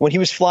day. When he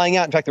was flying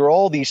out, in fact, there were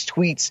all these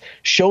tweets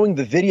showing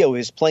the video of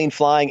his plane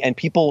flying and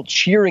people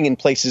cheering in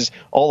places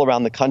all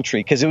around the country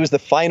because it was the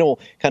final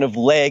kind of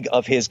leg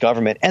of his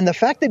government. And the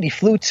fact that he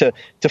flew to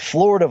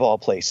Florida, of all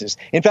places.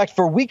 In fact,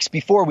 for weeks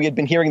before, we had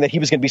been hearing that he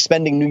was going to be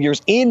spending New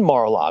Year's in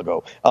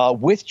Mar-a-Lago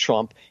with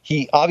Trump.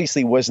 He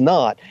obviously was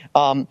not.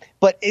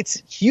 But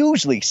it's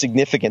hugely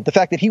significant, the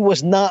fact that he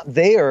was not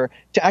there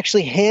to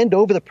actually hand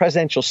over the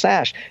presidential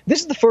sash.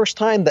 This is the first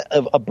time that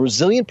a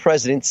Brazilian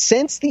president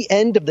since the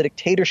end of the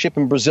dictatorship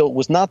in Brazil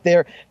was not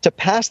there to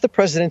pass the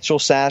presidential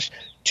sash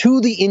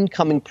to the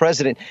incoming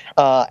president.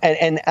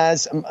 And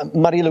as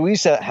Maria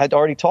Luisa had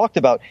already talked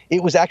about,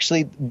 it was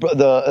actually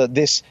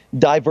this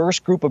diverse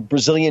group of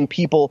Brazilian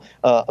people,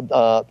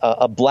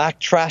 a black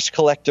trash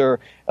collector,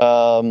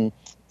 the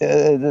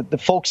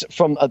folks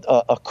from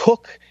a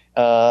cook,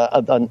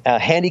 a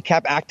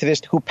handicap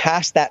activist who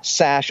passed that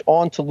sash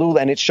on to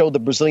Lula, and it showed the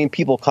Brazilian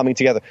people coming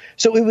together.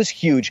 So it was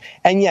huge.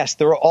 And yes,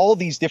 there are all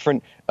these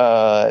different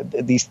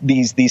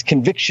these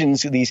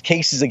convictions, these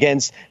cases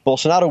against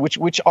Bolsonaro,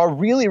 which are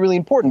really, really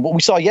important. What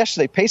we saw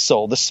yesterday,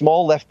 PSOL, the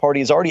small left party,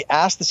 has already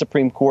asked the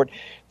Supreme Court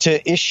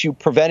to issue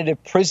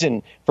preventative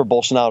prison for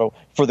Bolsonaro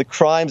for the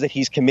crimes that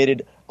he's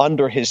committed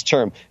under his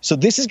term. So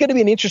this is going to be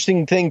an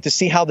interesting thing to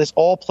see how this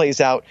all plays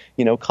out,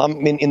 in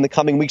the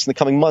coming weeks and the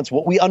coming months.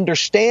 What we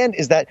understand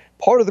is that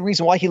part of the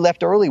reason why he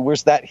left early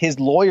was that his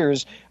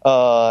lawyers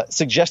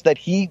suggest that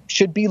he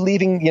should be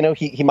leaving.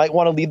 He might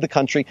want to leave the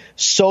country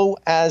so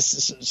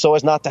as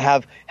not to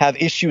have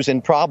issues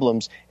and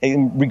problems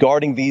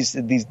regarding these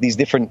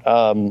different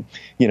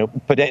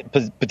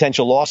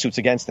potential lawsuits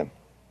against him.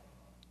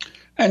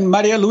 And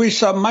Maria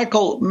Luisa,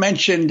 Michael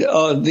mentioned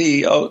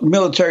the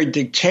military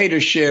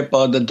dictatorship,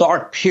 the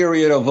dark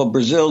period of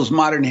Brazil's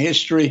modern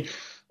history.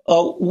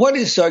 What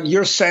is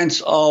your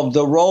sense of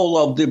the role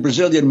of the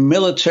Brazilian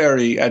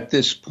military at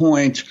this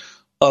point?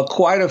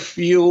 Quite a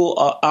few,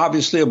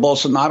 obviously, of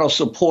Bolsonaro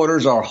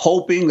supporters are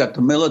hoping that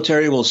the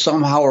military will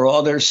somehow or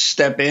other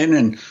step in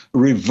and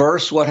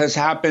reverse what has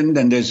happened.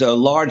 And there's a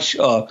large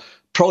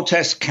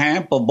protest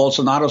camp of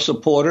Bolsonaro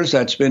supporters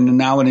that's been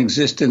now in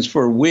existence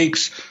for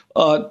weeks.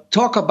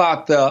 Talk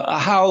about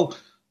how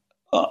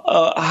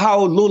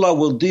Lula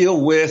will deal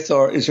with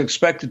or is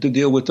expected to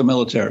deal with the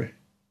military.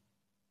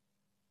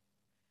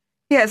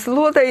 Yes,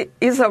 Lula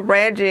is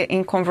already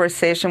in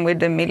conversation with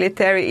the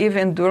military,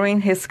 even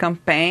during his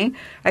campaign.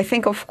 I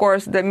think, of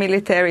course, the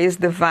military is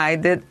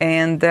divided,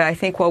 and I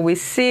think what we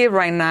see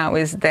right now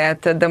is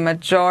that the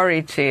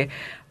majority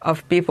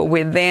of people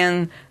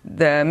within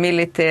the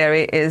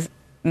military is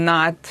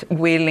not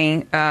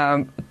willing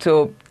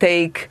to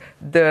take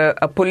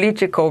a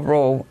political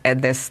role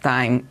at this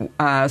time.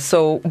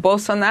 So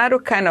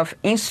Bolsonaro kind of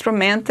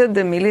instrumented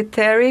the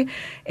military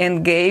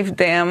and gave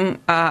them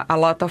a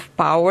lot of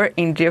power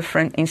in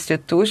different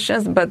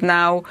institutions. But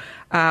now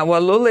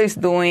what Lula is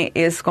doing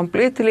is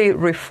completely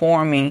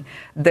reforming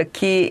the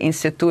key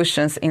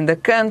institutions in the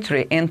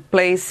country and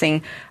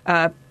placing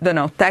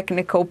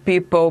technical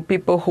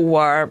people who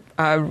are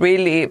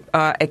really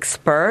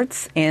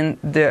experts in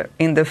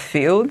the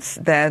fields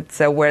that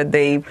where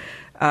they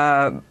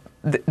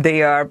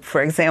are,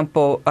 for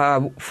example,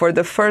 for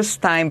the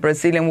first time,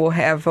 Brazilian will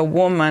have a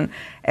woman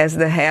as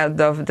the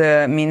head of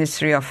the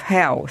Ministry of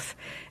Health.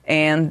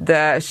 And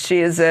she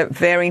is a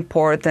very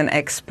important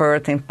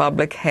expert in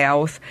public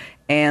health.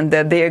 And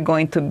they are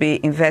going to be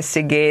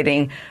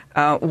investigating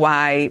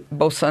why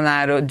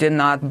Bolsonaro did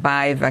not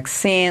buy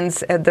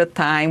vaccines at the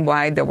time,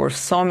 why there were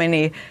so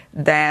many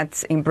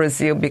deaths in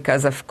Brazil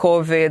because of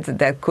COVID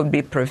that could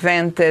be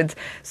prevented.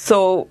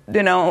 So,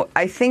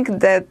 I think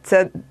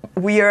that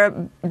we are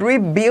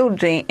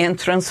rebuilding and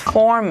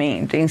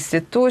transforming the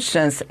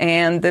institutions,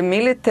 and the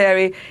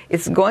military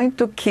is going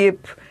to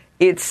keep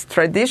its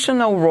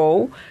traditional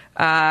role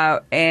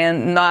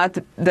and not,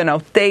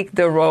 take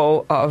the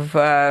role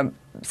of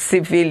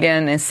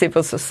civilian and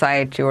civil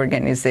society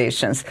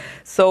organizations.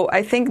 So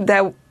I think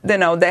that,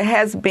 there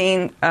has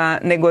been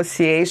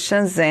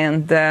negotiations,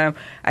 and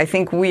I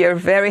think we are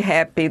very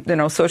happy,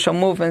 social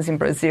movements in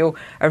Brazil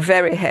are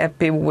very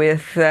happy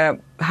with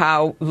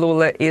how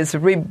Lula is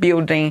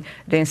rebuilding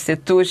the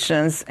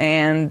institutions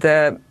and,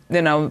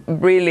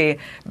 really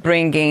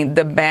bringing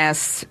the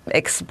best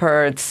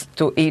experts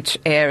to each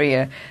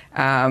area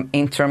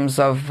in terms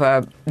of,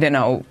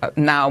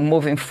 now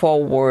moving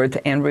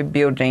forward and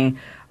rebuilding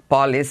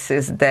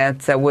policies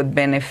that would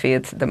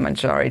benefit the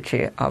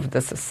majority of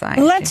the society.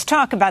 Let's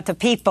talk about the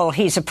people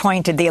he's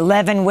appointed, the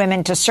 11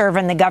 women to serve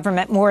in the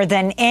government, more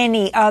than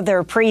any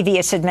other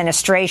previous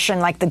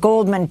administration, like the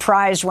Goldman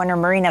Prize winner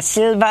Marina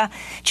Silva,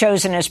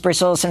 chosen as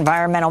Brazil's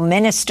environmental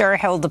minister,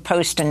 held the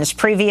post in his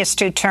previous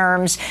 2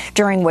 terms,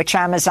 during which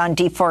Amazon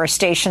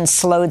deforestation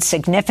slowed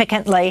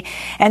significantly.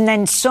 And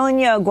then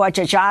Sonia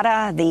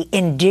Guajajara, the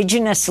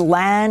indigenous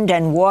land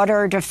and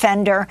water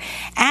defender,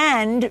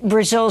 and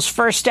Brazil's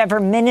first ever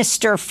Minister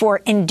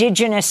for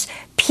Indigenous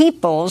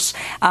peoples.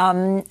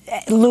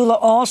 Lula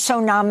also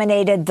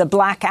nominated the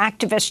Black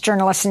activist,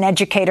 journalist, and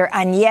educator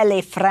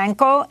Aniele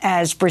Franco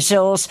as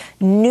Brazil's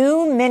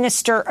new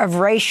Minister of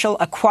Racial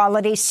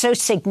Equality. So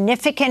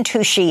significant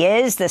who she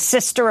is, the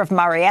sister of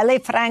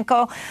Marielle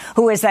Franco,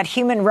 who is that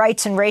human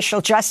rights and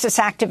racial justice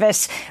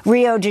activist,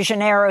 Rio de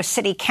Janeiro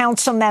City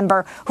Council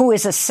member who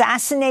was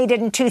assassinated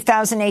in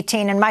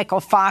 2018. And Michael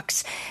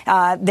Fox,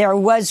 there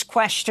was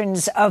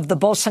questions of the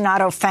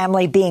Bolsonaro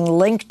family being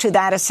linked to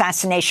that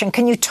assassination.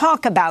 Can you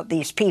talk about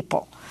these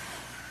people?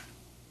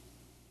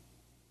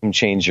 Game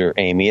changer,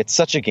 Amy. It's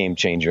such a game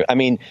changer. I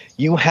mean,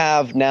 you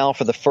have now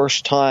for the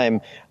first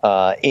time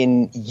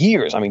in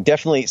years, I mean,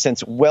 definitely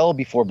since well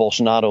before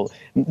Bolsonaro,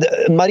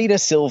 Marina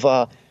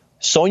Silva,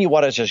 Sonia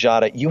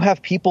Guajajara, you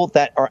have people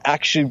that are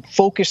actually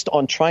focused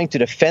on trying to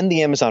defend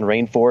the Amazon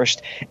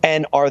rainforest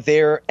and are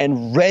there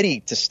and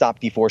ready to stop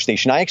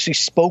deforestation. I actually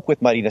spoke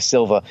with Marina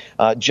Silva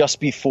just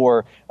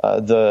before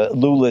the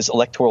Lula's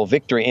electoral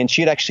victory, and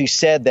she had actually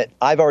said that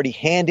I've already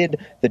handed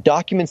the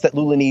documents that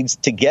Lula needs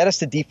to get us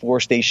to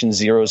deforestation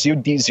zero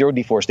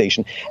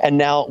deforestation, and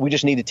now we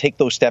just need to take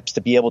those steps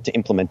to be able to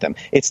implement them.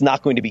 It's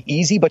not going to be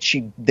easy, but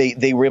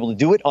they were able to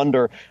do it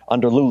under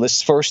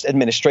Lula's first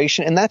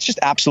administration, and that's just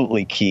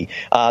absolutely key.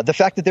 The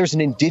fact that there's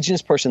an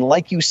indigenous person,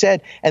 like you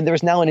said, and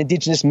there's now an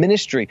indigenous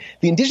ministry.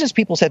 The indigenous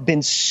peoples have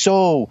been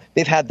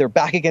they've had their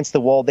back against the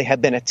wall. They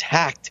have been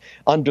attacked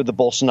under the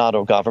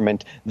Bolsonaro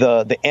government.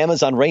 The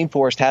Amazon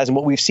rainforest has, and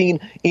what we've seen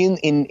in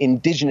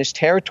indigenous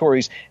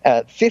territories,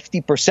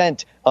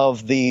 50%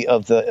 of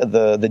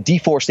the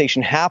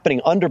deforestation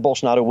happening under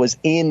Bolsonaro was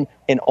in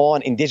and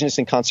on indigenous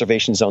and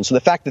conservation zones. So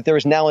the fact that there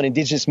is now an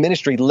indigenous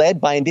ministry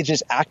led by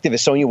indigenous activist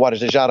Sonia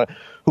Guajajara,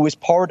 who is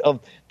part of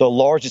the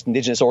largest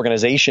indigenous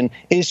organization,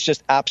 is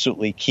just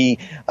absolutely key.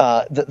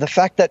 The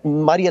fact that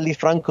Marielle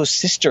Franco's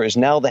sister is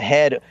now the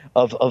head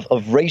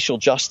of racial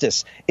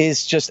justice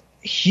is just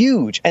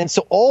huge. And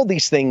so all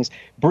these things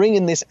bring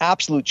in this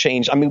absolute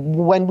change. I mean,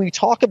 when we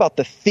talk about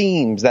the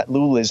themes that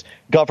Lula's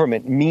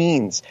government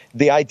means,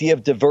 the idea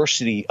of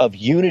diversity, of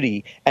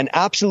unity, and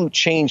absolute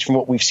change from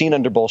what we've seen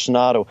under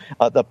Bolsonaro,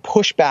 the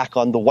pushback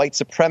on the white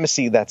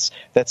supremacy that's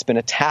been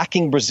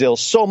attacking Brazil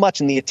so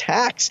much, and the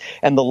attacks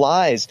and the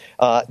lies,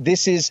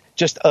 this is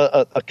just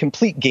a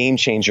complete game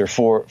changer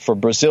for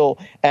Brazil,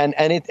 and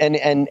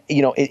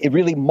it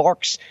really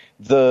marks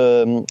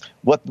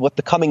what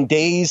the coming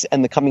days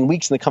and the coming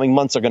weeks and the coming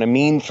months are going to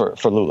mean for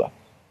Lula.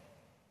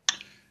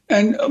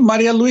 And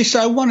Maria Luisa,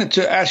 I wanted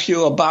to ask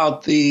you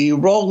about the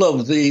role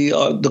of the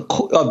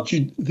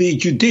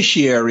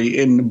judiciary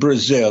in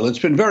Brazil. It's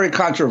been very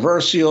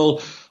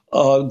controversial.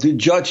 The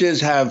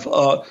judges have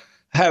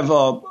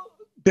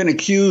been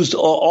accused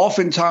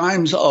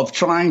oftentimes of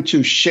trying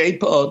to shape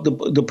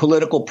the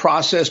political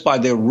process by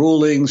their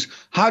rulings.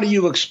 How do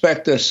you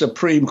expect the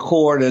Supreme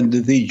Court and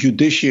the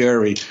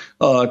judiciary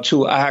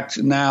to act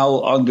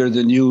now under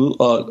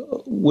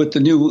with the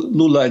new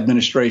Lula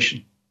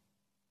administration?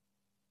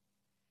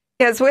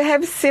 Yes, we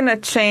have seen a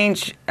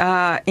change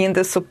in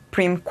the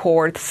Supreme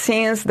Court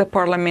since the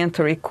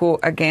parliamentary coup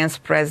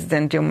against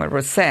President Dilma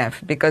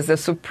Rousseff, because the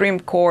Supreme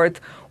Court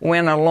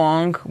went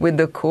along with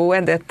the coup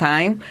at that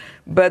time.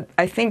 But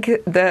I think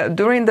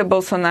during the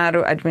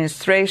Bolsonaro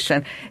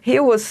administration, he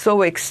was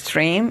so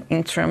extreme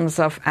in terms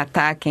of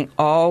attacking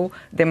all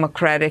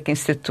democratic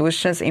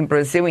institutions in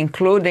Brazil,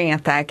 including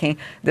attacking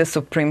the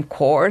Supreme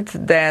Court,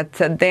 that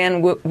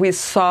then we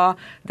saw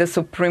the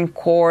Supreme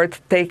Court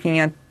taking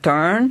a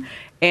turn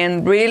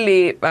and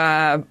really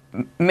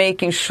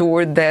making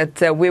sure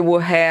that we will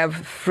have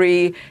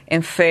free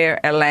and fair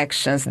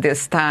elections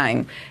this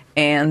time,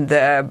 and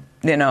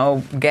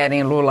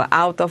getting Lula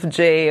out of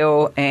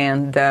jail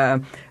and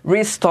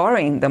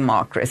restoring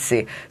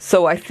democracy.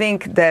 So I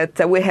think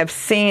that we have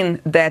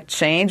seen that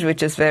change,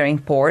 which is very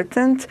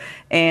important.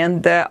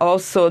 And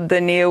also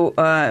the new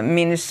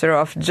Minister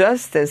of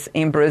Justice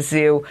in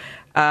Brazil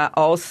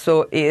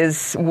also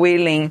is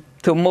willing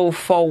to move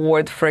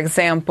forward, for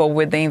example,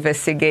 with the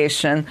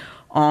investigation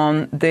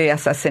on the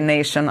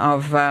assassination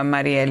of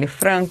Marielle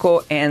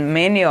Franco and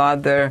many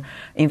other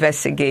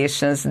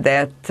investigations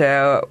that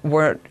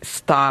were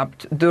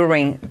stopped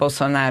during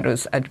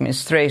Bolsonaro's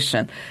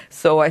administration.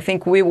 So I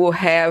think we will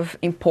have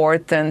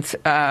important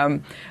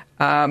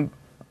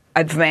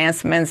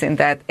advancements in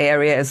that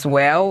area as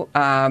well,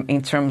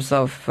 in terms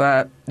of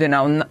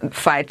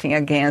fighting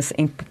against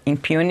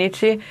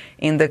impunity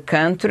in the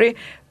country.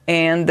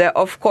 And,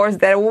 of course,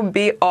 there will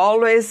be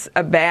always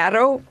a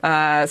battle.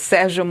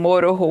 Sérgio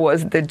Moro, who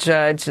was the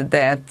judge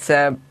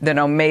that,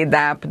 made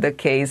up the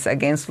case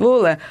against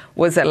Lula,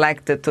 was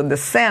elected to the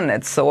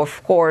Senate. So,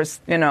 of course,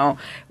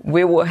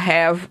 we will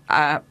have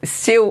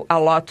still a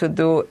lot to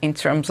do in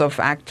terms of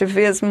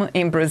activism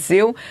in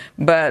Brazil.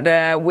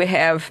 But we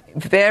have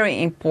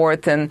very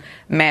important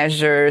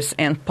measures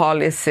and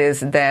policies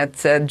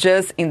that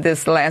just in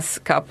this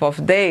last couple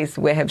of days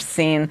we have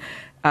seen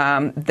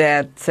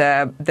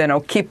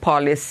that key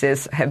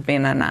policies have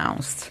been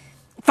announced.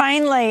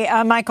 Finally,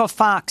 Michael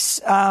Fox,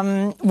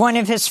 one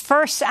of his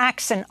first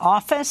acts in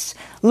office,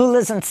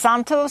 Lula dos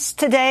Santos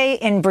today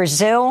in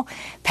Brazil,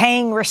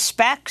 paying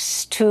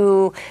respects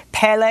to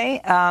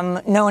Pelé,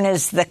 known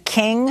as the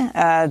King,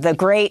 the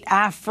great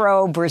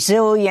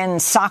Afro-Brazilian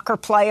soccer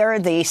player,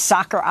 the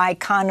soccer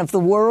icon of the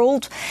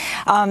world,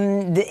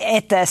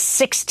 at the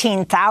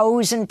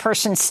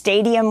 16,000-person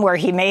stadium where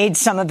he made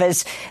some of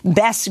his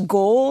best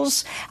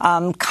goals,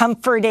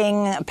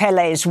 comforting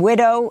Pelé's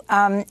widow.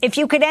 If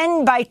you could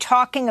end by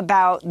talking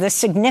about the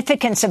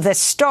significance of this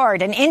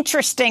start. And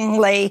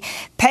interestingly,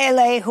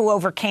 Pelé, who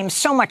overcame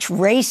so much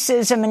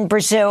racism in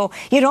Brazil,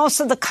 yet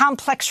also the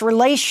complex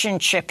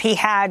relationship he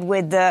had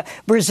with the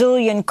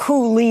Brazilian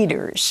coup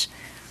leaders.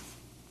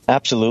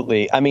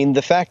 Absolutely. I mean,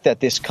 the fact that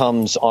this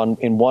comes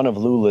in one of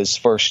Lula's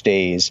first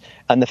days,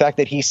 and the fact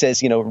that he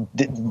says,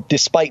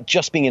 despite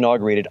just being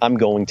inaugurated, I'm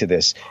going to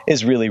this,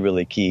 is really,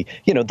 really key.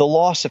 The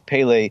loss of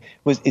Pelé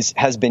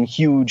has been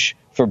huge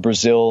for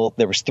Brazil.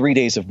 There was 3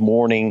 days of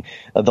mourning.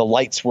 The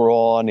lights were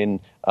on,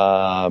 and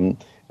at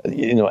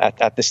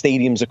the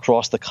stadiums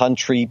across the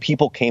country,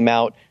 people came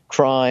out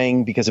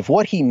crying because of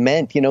what he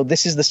meant.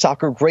 This is the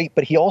soccer great,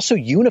 but he also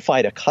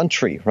unified a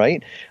country,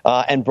 right?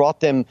 And brought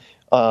them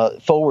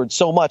forward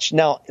so much.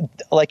 Now,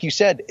 like you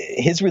said,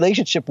 his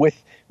relationship with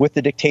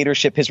the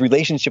dictatorship, his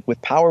relationship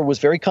with power was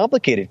very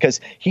complicated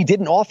because he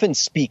didn't often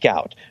speak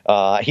out.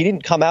 He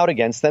didn't come out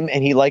against them,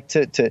 and he liked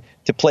to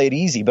play it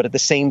easy. But at the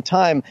same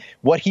time,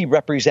 what he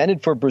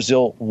represented for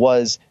Brazil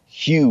was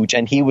huge,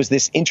 and he was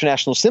this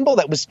international symbol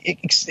that was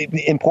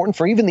important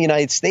for even the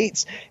United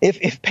States.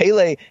 If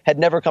Pelé had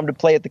never come to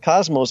play at the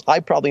Cosmos, I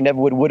probably never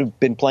would have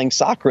been playing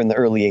soccer in the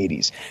early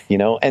 80s,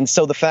 And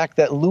so the fact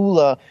that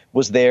Lula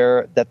was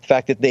there, the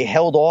fact that they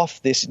held off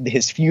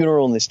his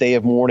funeral and this day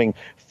of mourning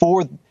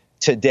for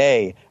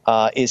today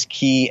is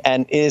key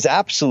and is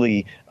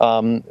absolutely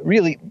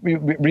really,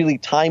 really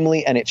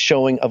timely, and it's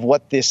showing of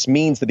what this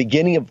means, the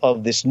beginning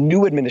of this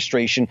new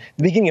administration,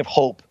 the beginning of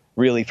hope,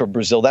 really, for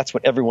Brazil. That's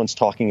what everyone's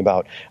talking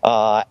about.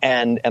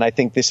 And I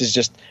think this is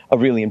just a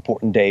really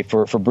important day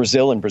for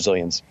Brazil and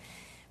Brazilians.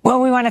 Well,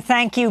 we want to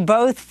thank you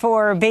both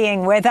for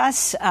being with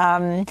us.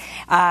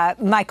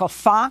 Michael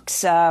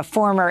Fox,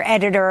 former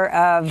editor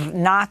of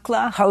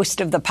NACLA, host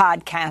of the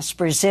podcast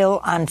Brazil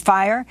on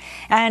Fire,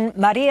 and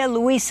Maria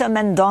Luisa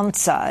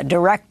Mendonça,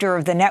 director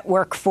of the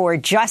Network for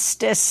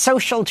Justice,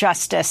 Social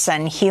Justice,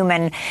 and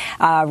Human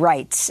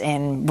Rights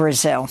in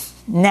Brazil.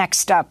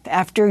 Next up,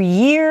 after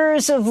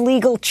years of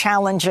legal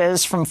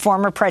challenges from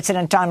former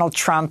President Donald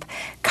Trump,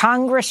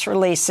 Congress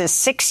releases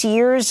 6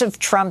 years of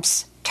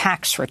Trump's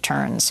tax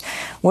returns.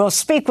 We'll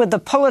speak with the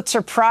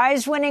Pulitzer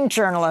Prize-winning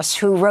journalist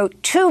who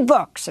wrote 2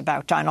 books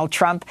about Donald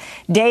Trump,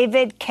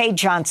 David Cay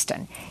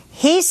Johnston.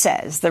 He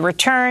says the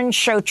returns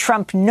show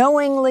Trump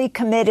knowingly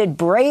committed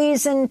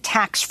brazen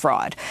tax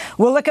fraud.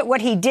 We'll look at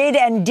what he did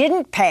and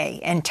didn't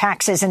pay in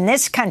taxes in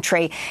this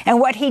country and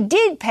what he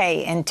did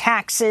pay in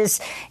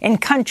taxes in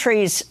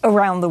countries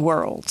around the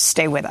world.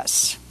 Stay with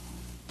us.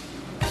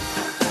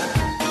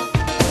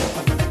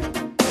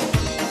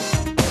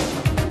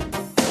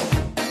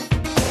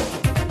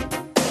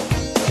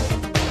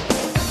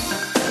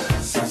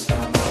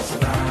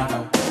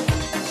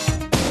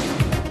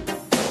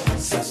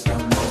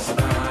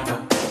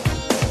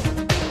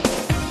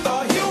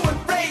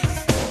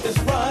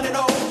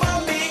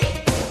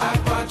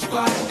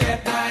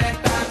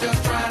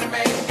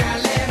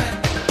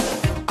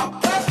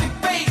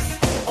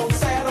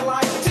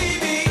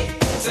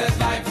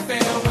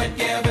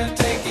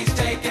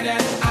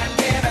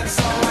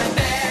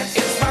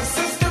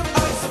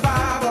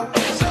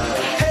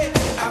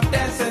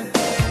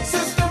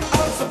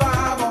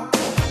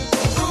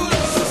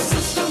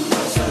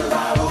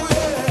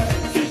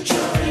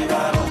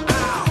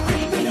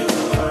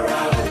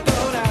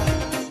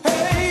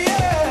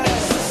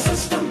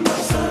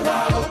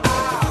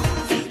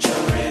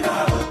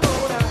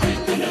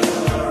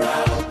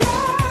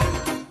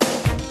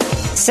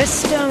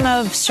 System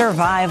of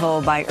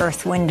Survival by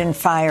Earth, Wind &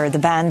 Fire. The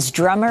band's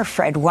drummer,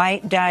 Fred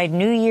White, died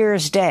New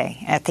Year's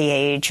Day at the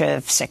age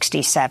of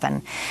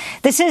 67.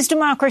 This is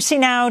Democracy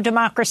Now!,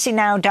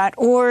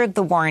 democracynow.org,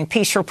 The War and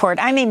Peace Report.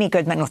 I'm Amy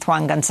Goodman with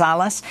Juan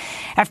Gonzalez.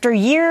 After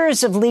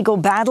years of legal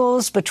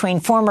battles between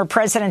former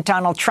President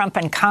Donald Trump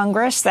and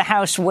Congress, the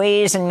House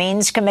Ways and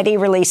Means Committee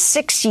released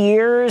 6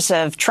 years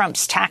of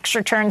Trump's tax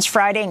returns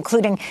Friday,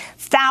 including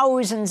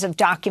thousands of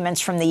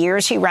documents from the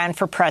years he ran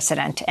for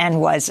president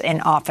and was in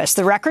office.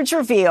 The records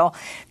reveal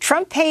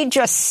Trump paid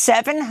just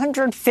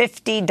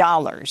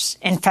 $750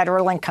 in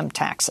federal income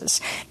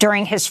taxes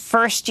during his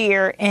first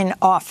year in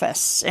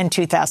office in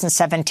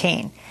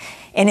 2017.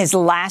 In his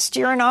last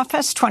year in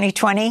office,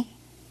 2020,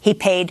 he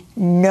paid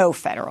no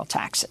federal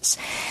taxes.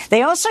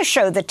 They also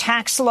show the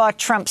tax law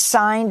Trump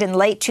signed in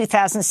late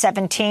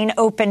 2017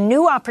 opened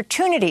new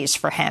opportunities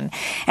for him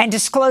and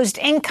disclosed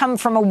income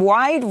from a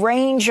wide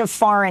range of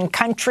foreign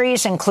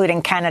countries,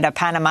 including Canada,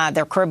 Panama,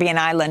 the Caribbean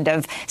island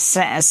of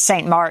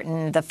St.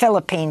 Martin, the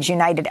Philippines,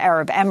 United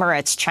Arab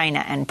Emirates,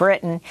 China, and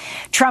Britain.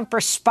 Trump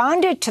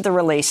responded to the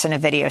release in a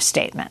video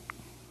statement.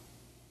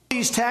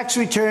 These tax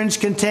returns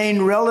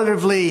contain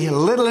relatively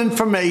little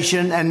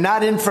information and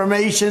not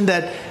information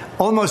that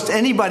almost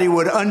anybody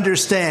would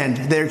understand.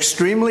 They're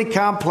extremely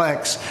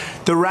complex.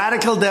 The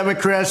radical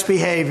Democrats'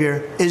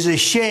 behavior is a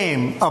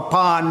shame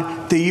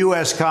upon the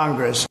U.S.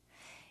 Congress.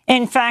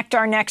 In fact,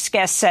 our next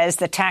guest says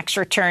the tax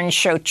returns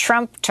show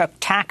Trump took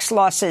tax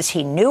losses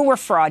he knew were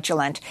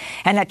fraudulent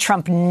and that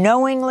Trump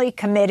knowingly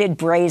committed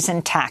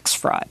brazen tax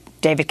fraud.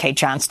 David Cay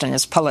Johnston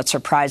is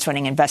Pulitzer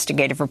Prize-winning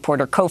investigative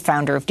reporter,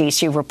 co-founder of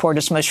D.C.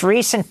 Reporter's most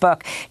recent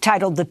book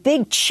titled The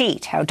Big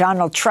Cheat, How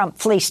Donald Trump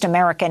Fleeced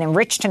America and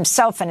Enriched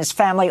Himself and His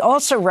Family.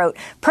 Also wrote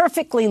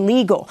Perfectly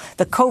Legal,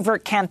 the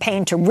covert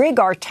campaign to rig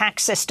our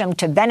tax system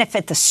to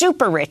benefit the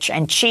super rich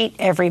and cheat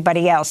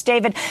everybody else.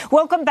 David,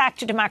 welcome back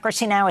to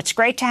Democracy Now! It's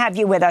great to have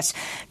you with us.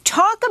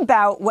 Talk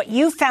about what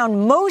you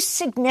found most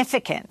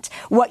significant,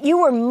 what you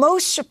were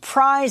most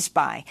surprised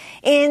by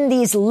in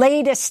these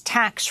latest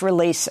tax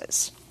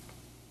releases.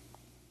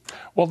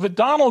 Well, that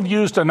Donald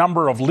used a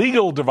number of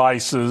legal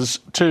devices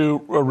to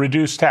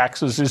reduce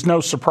taxes is no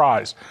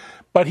surprise.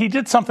 But he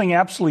did something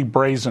absolutely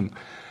brazen.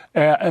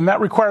 And that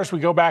requires we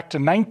go back to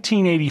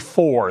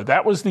 1984.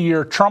 That was the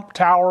year Trump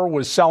Tower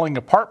was selling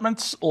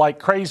apartments like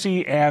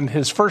crazy and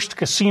his first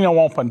casino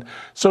opened.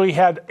 So he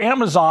had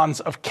Amazons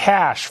of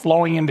cash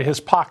flowing into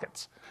his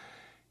pockets.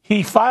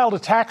 He filed a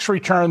tax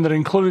return that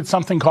included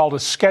something called a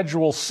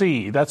Schedule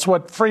C. That's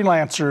what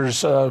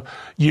freelancers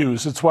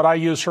use. It's what I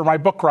use for my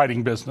book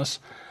writing business.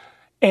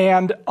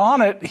 And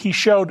on it, he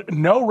showed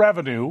no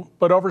revenue,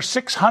 but over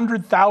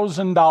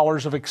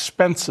 $600,000 of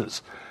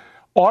expenses.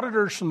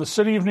 Auditors from the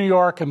city of New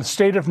York and the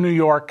state of New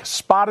York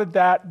spotted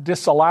that,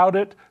 disallowed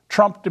it.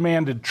 Trump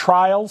demanded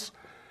trials.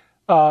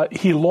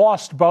 He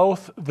lost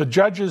both. The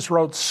judges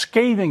wrote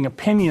scathing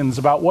opinions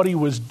about what he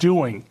was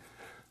doing.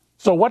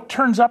 So what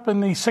turns up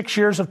in the 6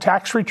 years of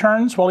tax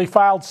returns? Well, he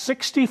filed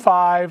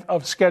 65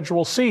 of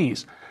Schedule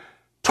Cs.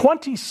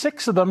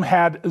 26 of them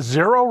had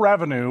zero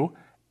revenue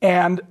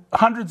and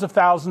hundreds of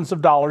thousands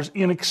of dollars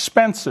in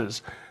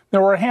expenses. There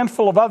were a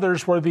handful of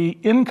others where the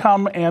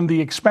income and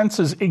the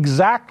expenses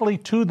exactly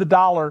to the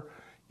dollar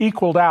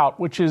equaled out,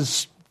 which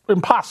is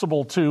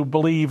impossible to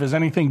believe is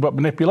anything but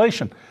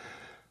manipulation.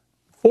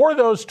 For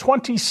those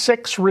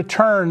 26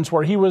 returns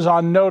where he was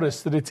on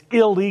notice that it's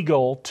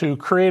illegal to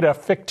create a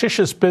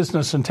fictitious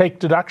business and take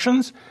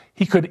deductions,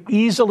 he could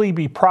easily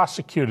be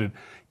prosecuted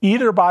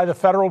either by the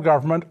federal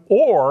government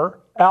or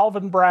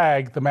Alvin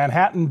Bragg, the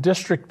Manhattan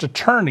district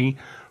attorney,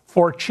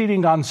 for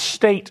cheating on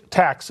state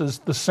taxes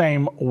the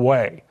same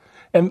way.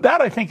 And that,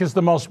 I think, is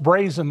the most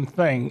brazen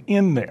thing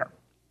in there.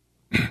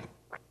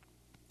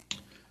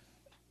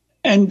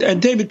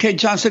 And David Cay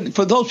Johnston,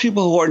 for those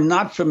people who are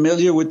not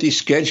familiar with these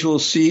Schedule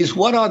Cs,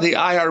 what are the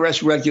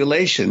IRS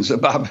regulations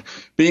about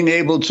being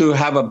able to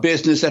have a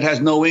business that has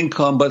no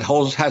income but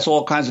has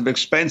all kinds of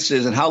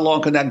expenses? And how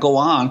long can that go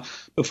on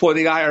before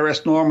the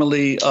IRS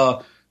normally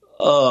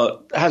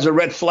has a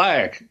red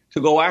flag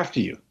to go after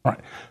you? Right.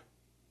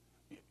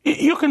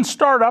 You can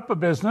start up a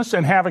business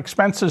and have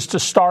expenses to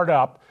start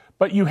up,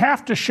 but you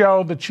have to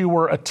show that you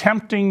were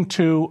attempting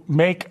to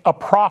make a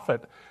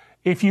profit.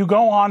 If you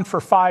go on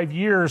for 5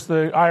 years,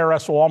 the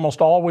IRS will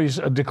almost always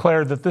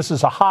declare that this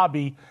is a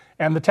hobby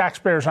and the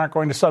taxpayers aren't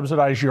going to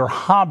subsidize your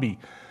hobby.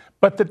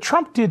 But that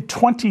Trump did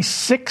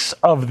 26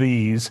 of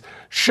these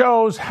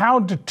shows how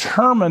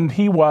determined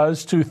he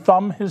was to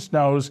thumb his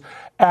nose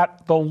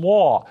at the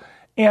law.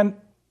 And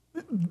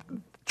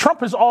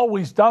Trump has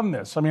always done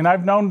this. I mean,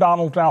 I've known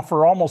Donald now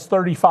for almost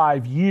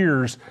 35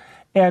 years,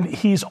 and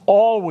he's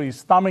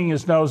always thumbing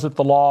his nose at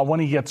the law when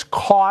he gets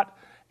caught,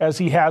 as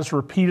he has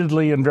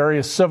repeatedly in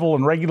various civil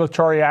and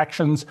regulatory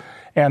actions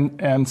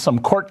and some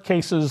court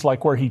cases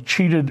like where he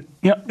cheated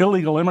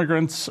illegal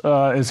immigrants,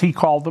 as he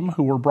called them,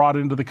 who were brought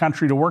into the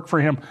country to work for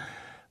him.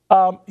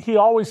 He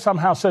always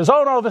somehow says,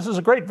 oh, no, this is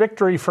a great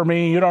victory for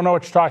me. You don't know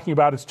what you're talking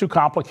about. It's too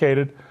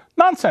complicated.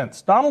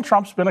 Nonsense. Donald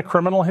Trump's been a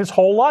criminal his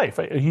whole life.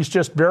 He's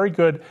just very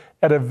good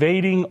at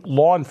evading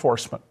law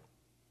enforcement.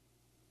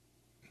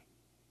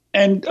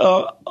 And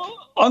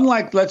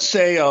unlike, let's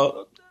say, a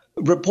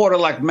reporter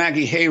like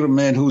Maggie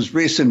Haberman, whose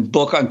recent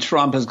book on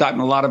Trump has gotten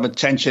a lot of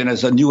attention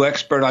as a new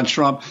expert on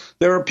Trump,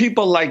 there are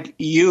people like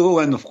you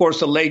and, of course,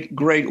 the late,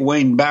 great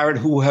Wayne Barrett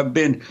who have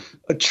been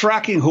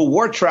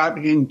were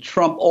tracking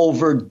Trump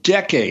over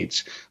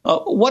decades.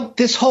 What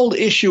this whole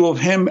issue of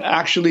him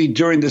actually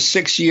during the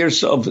 6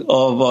 years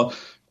of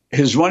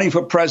his running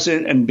for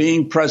president and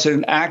being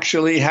president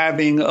actually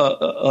having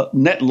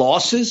net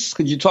losses.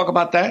 Could you talk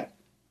about that?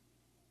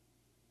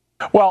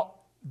 Well,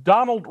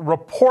 Donald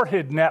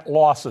reported net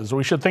losses.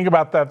 We should think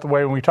about that the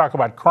way when we talk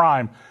about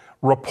crime,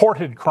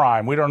 reported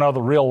crime. We don't know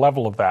the real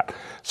level of that.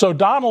 So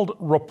Donald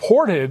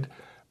reported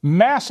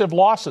massive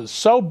losses,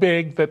 so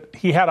big that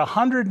he had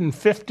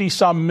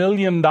 $150-some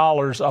million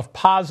of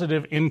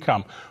positive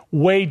income,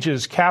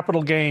 wages,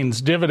 capital gains,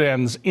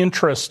 dividends,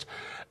 interest,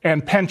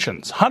 and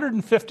pensions,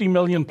 150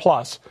 million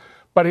plus.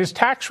 But his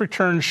tax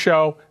returns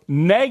show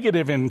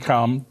negative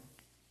income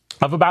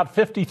of about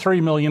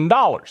 $53 million.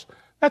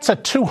 That's a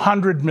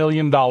 $200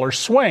 million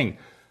swing.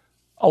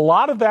 A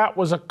lot of that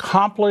was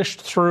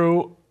accomplished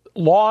through a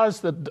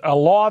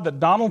law that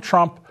Donald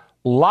Trump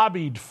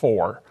lobbied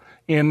for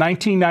in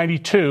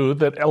 1992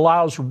 that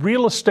allows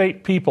real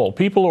estate people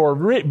who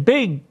are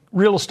big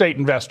real estate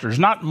investors,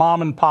 not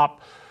mom and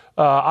pop,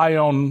 I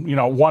own,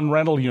 one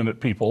rental unit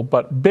people,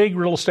 but big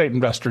real estate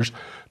investors,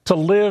 to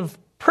live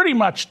pretty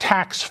much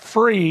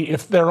tax-free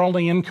if their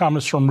only income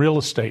is from real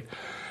estate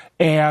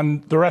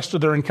and the rest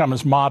of their income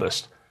is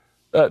modest.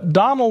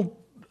 Donald,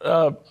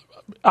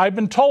 I've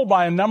been told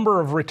by a number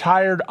of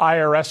retired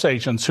IRS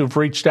agents who've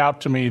reached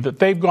out to me that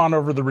they've gone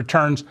over the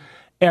returns,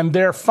 and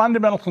their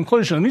fundamental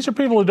conclusion, and these are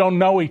people who don't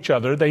know each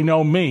other, they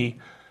know me,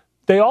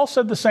 they all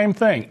said the same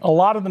thing. A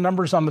lot of the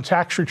numbers on the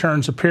tax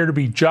returns appear to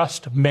be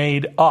just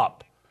made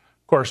up.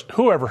 Of course,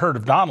 who ever heard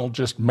of Donald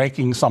just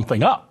making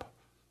something up?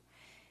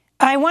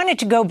 I wanted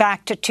to go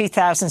back to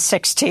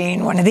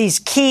 2016, one of these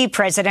key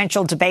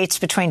presidential debates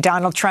between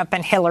Donald Trump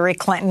and Hillary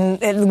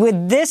Clinton,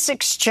 with this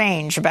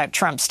exchange about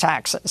Trump's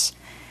taxes.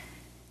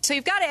 So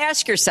you've got to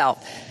ask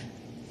yourself,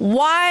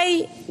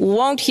 why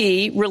won't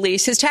he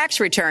release his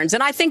tax returns?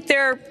 And I think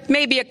there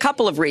may be a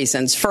couple of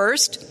reasons.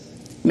 First,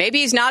 maybe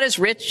he's not as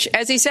rich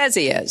as he says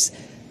he is.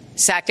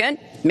 Second,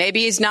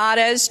 maybe he's not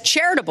as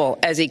charitable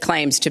as he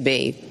claims to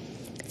be.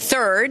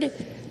 Third,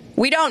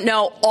 we don't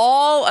know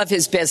all of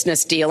his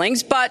business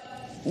dealings, but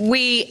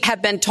we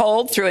have been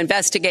told through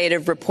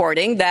investigative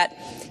reporting that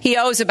he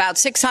owes about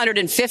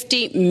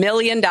 $650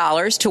 million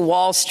to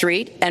Wall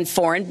Street and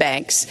foreign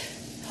banks.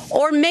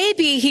 Or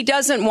maybe he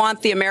doesn't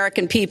want the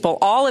American people,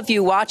 all of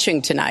you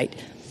watching tonight,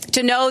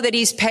 to know that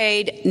he's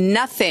paid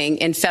nothing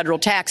in federal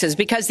taxes,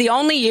 because the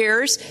only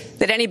years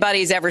that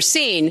anybody's ever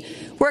seen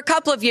were a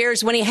couple of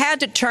years when he had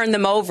to turn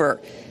them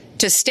over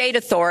to state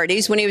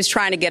authorities when he was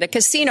trying to get a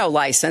casino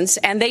license,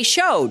 and they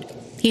showed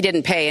he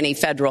didn't pay any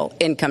federal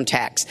income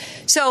tax.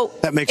 So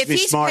that makes me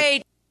smart.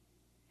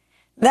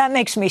 That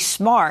makes me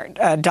smart,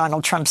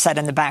 Donald Trump said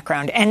in the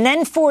background. And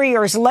then 4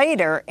 years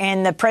later,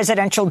 in the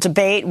presidential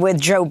debate with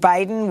Joe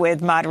Biden,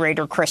 with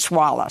moderator Chris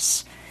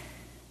Wallace.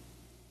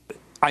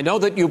 I know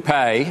that you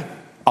pay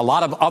a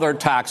lot of other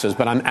taxes,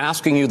 but I'm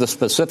asking you the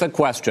specific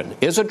question.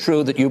 Is it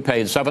true that you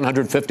paid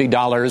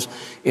 $750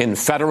 in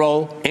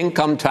federal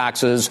income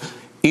taxes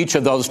each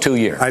of those 2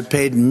 years? I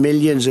paid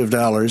millions of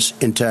dollars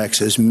in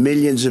taxes,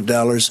 millions of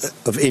dollars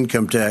of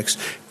income tax.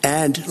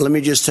 And let me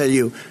just tell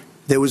you,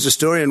 there was a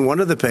story in one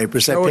of the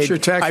papers. I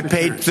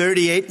paid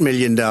 $38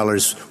 million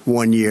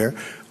 1 year.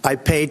 I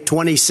paid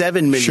 $27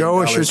 million.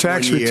 Show us your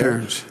tax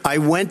returns. I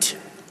went.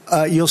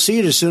 You'll see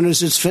it as soon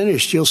as it's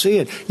finished. You'll see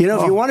it. If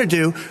you want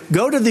to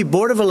go to the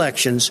Board of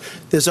Elections.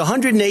 There's a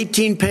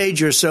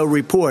 118-page or so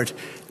report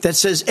that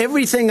says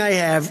everything I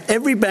have,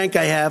 every bank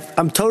I have,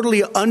 I'm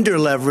totally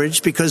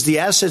under-leveraged because the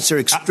assets are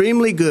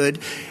extremely good,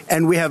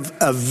 and I built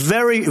a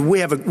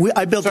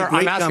great company.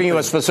 I'm asking you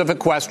a specific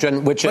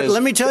question, which is...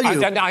 let me tell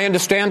you... I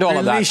understand all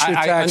of that.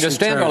 I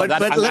understand all of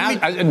that.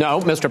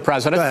 No, Mr.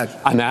 President,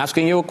 I'm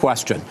asking you a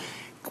question.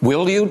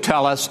 Will you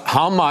tell us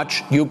how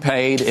much you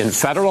paid in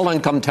federal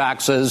income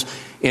taxes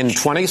in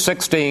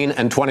 2016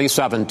 and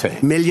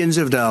 2017? Millions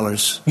of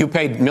dollars. You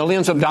paid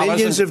millions of dollars?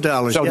 Millions of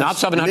dollars, So yes. not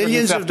 $750?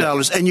 Millions of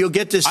dollars, and you'll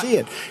get to see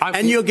it.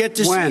 You'll get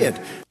to see it.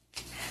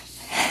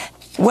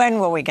 When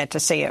will we get to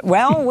see it?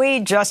 Well, we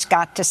just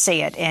got to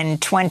see it in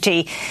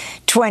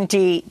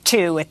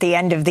 2022 at the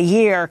end of the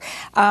year.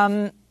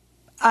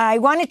 I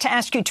wanted to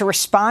ask you to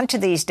respond to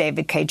these,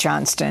 David Cay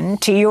Johnston,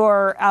 to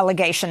your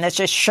allegation that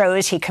just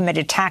shows he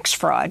committed tax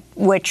fraud,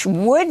 which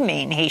would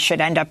mean he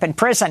should end up in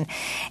prison.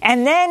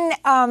 And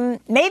then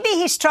maybe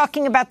he's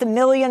talking about the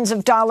millions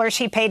of dollars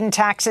he paid in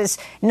taxes,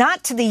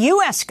 not to the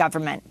U.S.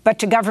 government, but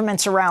to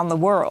governments around the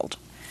world.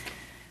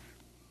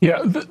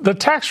 Yeah, the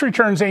tax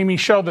returns, Amy,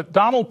 show that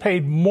Donald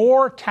paid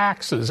more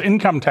taxes,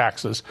 income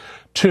taxes,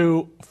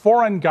 to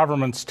foreign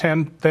governments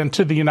than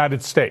to the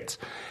United States.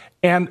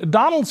 And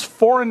Donald's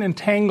foreign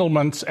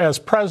entanglements as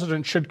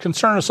president should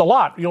concern us a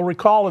lot. You'll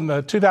recall in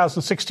the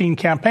 2016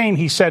 campaign,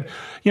 he said,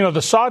 the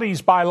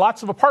Saudis buy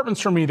lots of apartments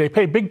from me. They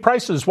pay big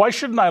prices. Why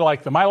shouldn't I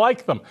like them? I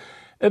like them.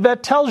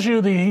 That tells you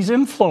that he's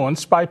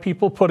influenced by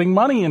people putting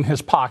money in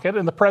his pocket,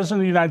 and the president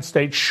of the United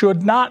States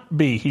should not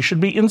be. He should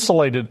be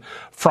insulated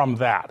from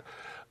that.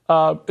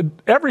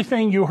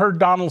 Everything you heard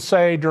Donald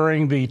say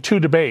during the two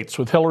debates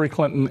with Hillary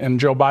Clinton and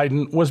Joe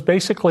Biden was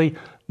basically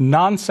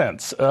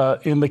nonsense.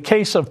 In the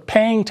case of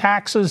paying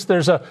taxes,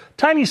 there's a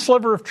tiny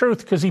sliver of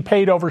truth because he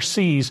paid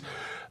overseas.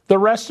 The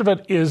rest of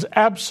it is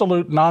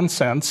absolute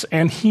nonsense,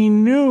 and he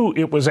knew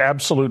it was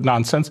absolute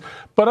nonsense.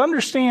 But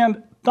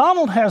understand,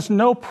 Donald has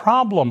no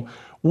problem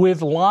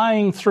with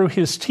lying through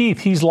his teeth.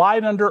 He's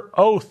lied under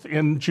oath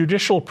in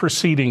judicial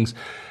proceedings.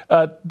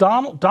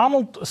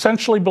 Donald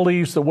essentially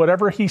believes that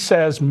whatever he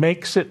says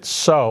makes it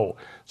so.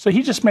 So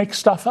he just makes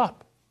stuff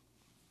up.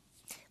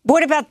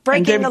 What about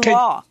breaking the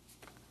law?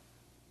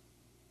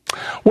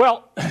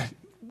 Well,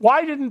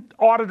 why didn't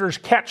auditors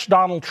catch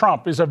Donald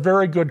Trump is a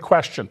very good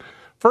question.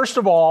 First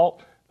of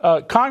all,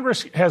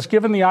 Congress has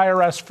given the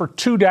IRS for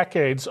 2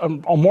 decades,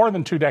 or more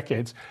than 2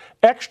 decades,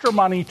 extra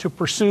money to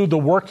pursue the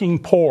working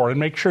poor and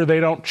make sure they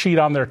don't cheat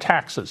on their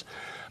taxes.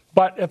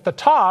 But at the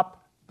top,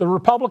 the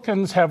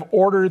Republicans have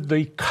ordered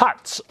the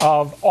cuts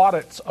of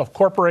audits of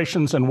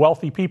corporations and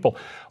wealthy people.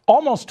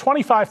 Almost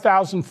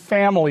 25,000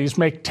 families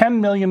make $10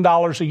 million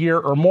a year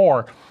or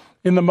more.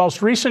 In the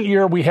most recent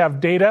year, we have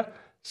data,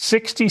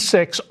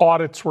 66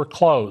 audits were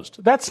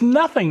closed. That's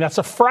nothing. That's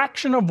a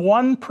fraction of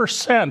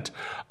 1%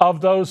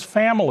 of those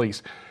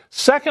families.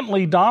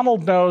 Secondly,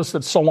 Donald knows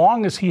that so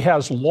long as he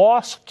has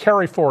loss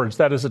carryforwards,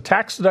 that is a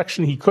tax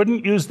deduction he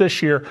couldn't use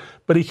this year,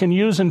 but he can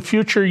use in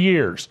future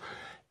years,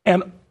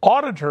 an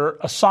auditor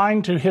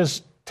assigned to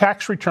his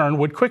tax return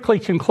would quickly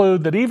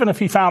conclude that even if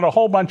he found a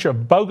whole bunch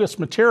of bogus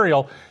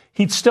material,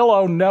 he'd still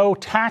owe no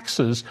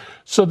taxes.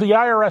 So the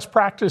IRS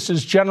practice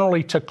is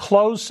generally to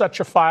close such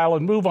a file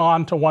and move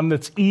on to one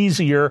that's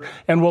easier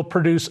and will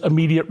produce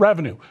immediate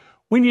revenue.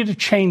 We need to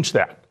change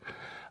that.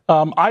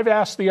 I've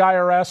asked the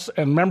IRS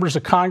and members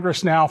of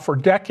Congress now for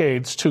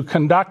decades to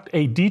conduct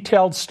a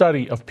detailed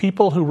study of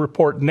people who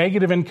report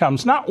negative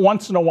incomes, not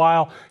once in a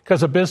while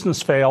because a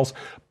business fails,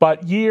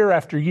 but year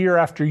after year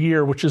after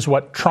year, which is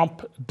what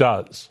Trump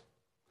does.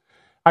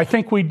 I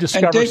think we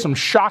discover some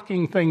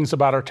shocking things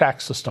about our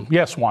tax system.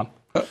 Yes, Juan.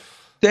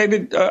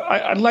 David,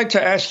 I'd like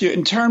to ask you,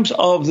 in terms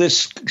of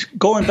this,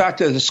 going back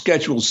to the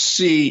Schedule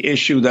C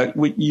issue that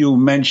you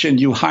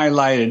mentioned, you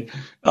highlighted.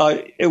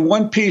 In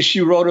one piece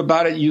you wrote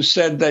about it, you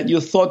said that you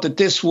thought that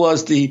this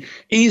was the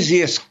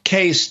easiest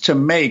case to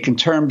make in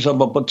terms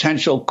of a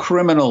potential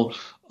criminal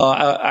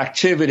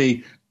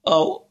activity.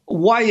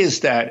 Why is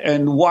that?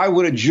 And why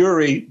would a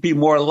jury be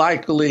more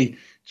likely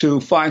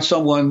to find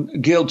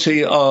someone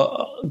guilty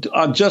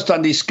just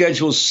on these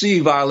Schedule C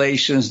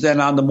violations than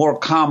on the more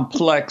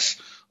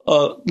complex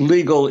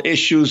legal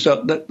issues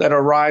that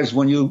arise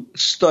when you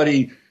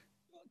study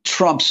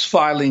Trump's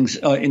filings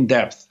in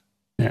depth?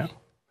 Yeah.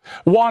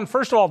 Juan,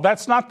 first of all,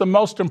 that's not the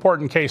most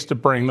important case to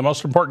bring. The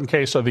most important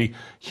case are the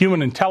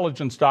human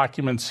intelligence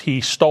documents he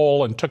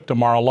stole and took to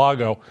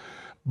Mar-a-Lago.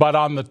 But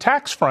on the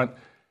tax front,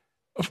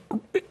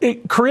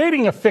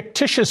 creating a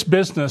fictitious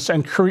business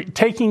and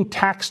taking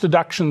tax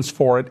deductions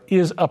for it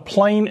is a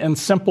plain and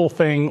simple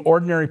thing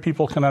ordinary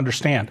people can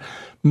understand.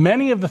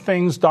 Many of the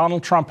things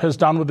Donald Trump has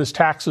done with his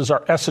taxes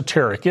are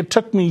esoteric. It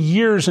took me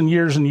years and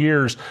years and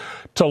years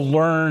to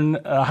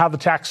learn how the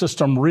tax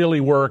system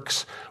really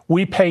works.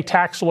 We pay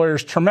tax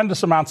lawyers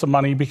tremendous amounts of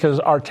money because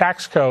our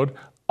tax code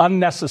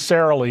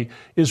unnecessarily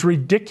is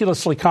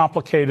ridiculously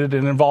complicated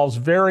and involves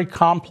very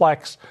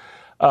complex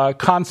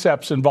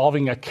concepts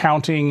involving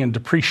accounting and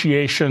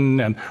depreciation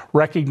and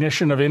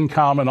recognition of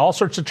income and all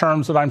sorts of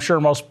terms that I'm sure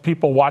most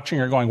people watching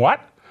are going,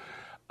 what?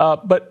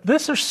 But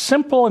this is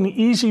simple and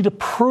easy to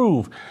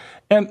prove.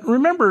 And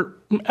remember,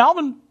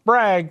 Alvin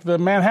Bragg, the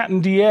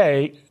Manhattan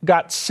DA,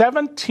 got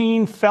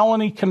 17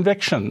 felony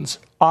convictions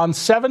on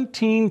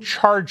 17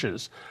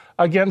 charges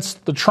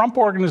against the Trump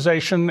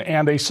Organization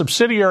and a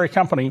subsidiary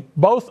company,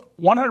 both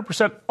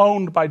 100%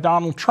 owned by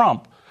Donald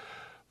Trump,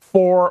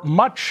 for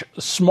much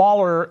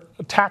smaller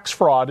tax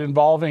fraud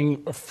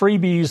involving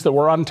freebies that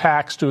were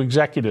untaxed to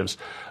executives,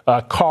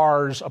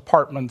 cars,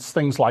 apartments,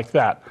 things like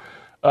that.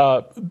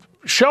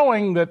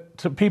 Showing that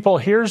to people,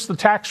 here's the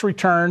tax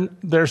return.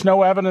 There's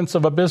no evidence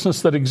of a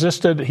business that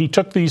existed. He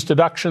took these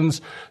deductions.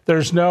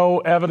 There's no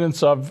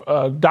evidence of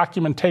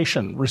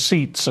documentation,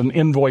 receipts and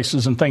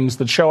invoices and things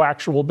that show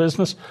actual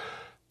business.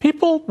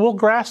 People will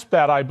grasp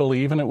that, I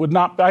believe, and it would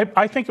not.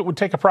 I think it would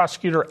take a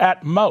prosecutor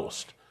at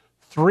most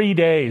 3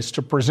 days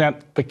to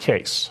present the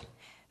case.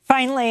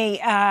 Finally,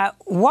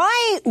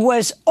 why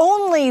was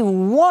only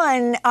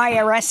one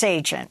IRS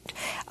agent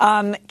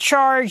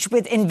charged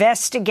with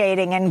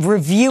investigating and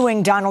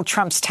reviewing Donald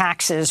Trump's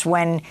taxes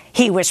when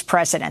he was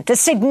president? The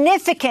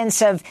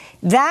significance of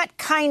that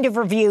kind of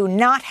review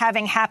not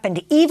having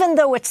happened, even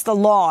though it's the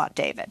law,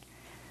 David.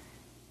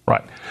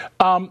 Right.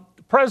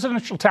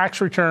 Presidential tax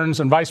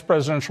returns and vice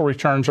presidential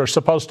returns are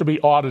supposed to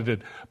be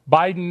audited.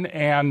 Biden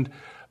and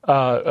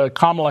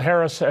Kamala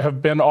Harris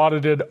have been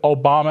audited.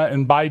 Obama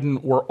and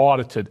Biden were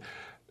audited.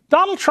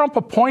 Donald Trump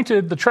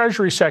appointed the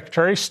Treasury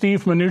Secretary,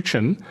 Steve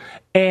Mnuchin,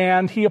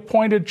 and he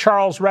appointed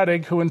Charles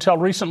Rettig, who until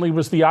recently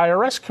was the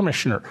IRS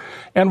commissioner.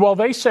 And while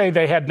they say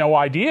they had no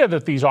idea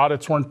that these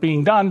audits weren't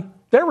being done,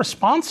 they're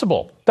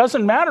responsible.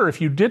 Doesn't matter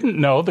if you didn't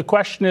know. The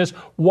question is,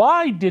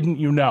 why didn't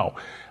you know?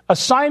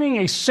 Assigning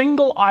a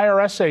single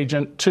IRS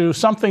agent to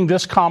something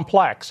this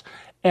complex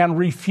and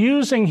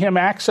refusing him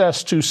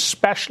access to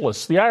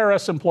specialists. The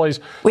IRS employs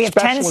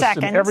specialists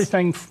in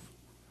everything,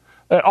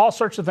 all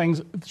sorts of things.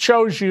 It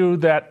shows you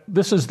that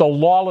this is the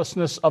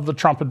lawlessness of the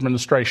Trump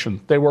administration.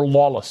 They were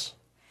lawless.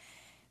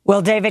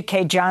 Well, David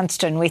Cay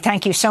Johnston, we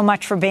thank you so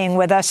much for being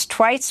with us.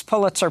 Twice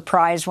Pulitzer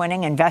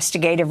Prize-winning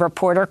investigative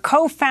reporter,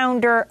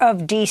 co-founder of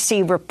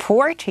DC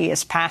Report. He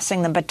is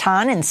passing the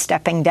baton and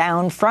stepping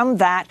down from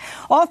that.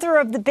 Author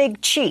of The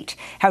Big Cheat,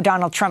 How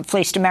Donald Trump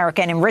Fleeced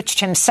America and Enriched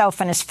Himself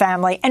and His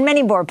Family, and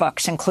many more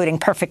books, including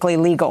Perfectly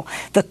Legal,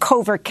 The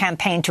Covert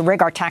Campaign to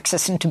Rig Our Tax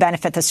System to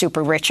Benefit the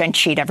Super Rich and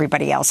Cheat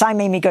Everybody Else.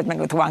 I'm Amy Goodman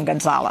with Juan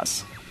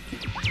Gonzalez.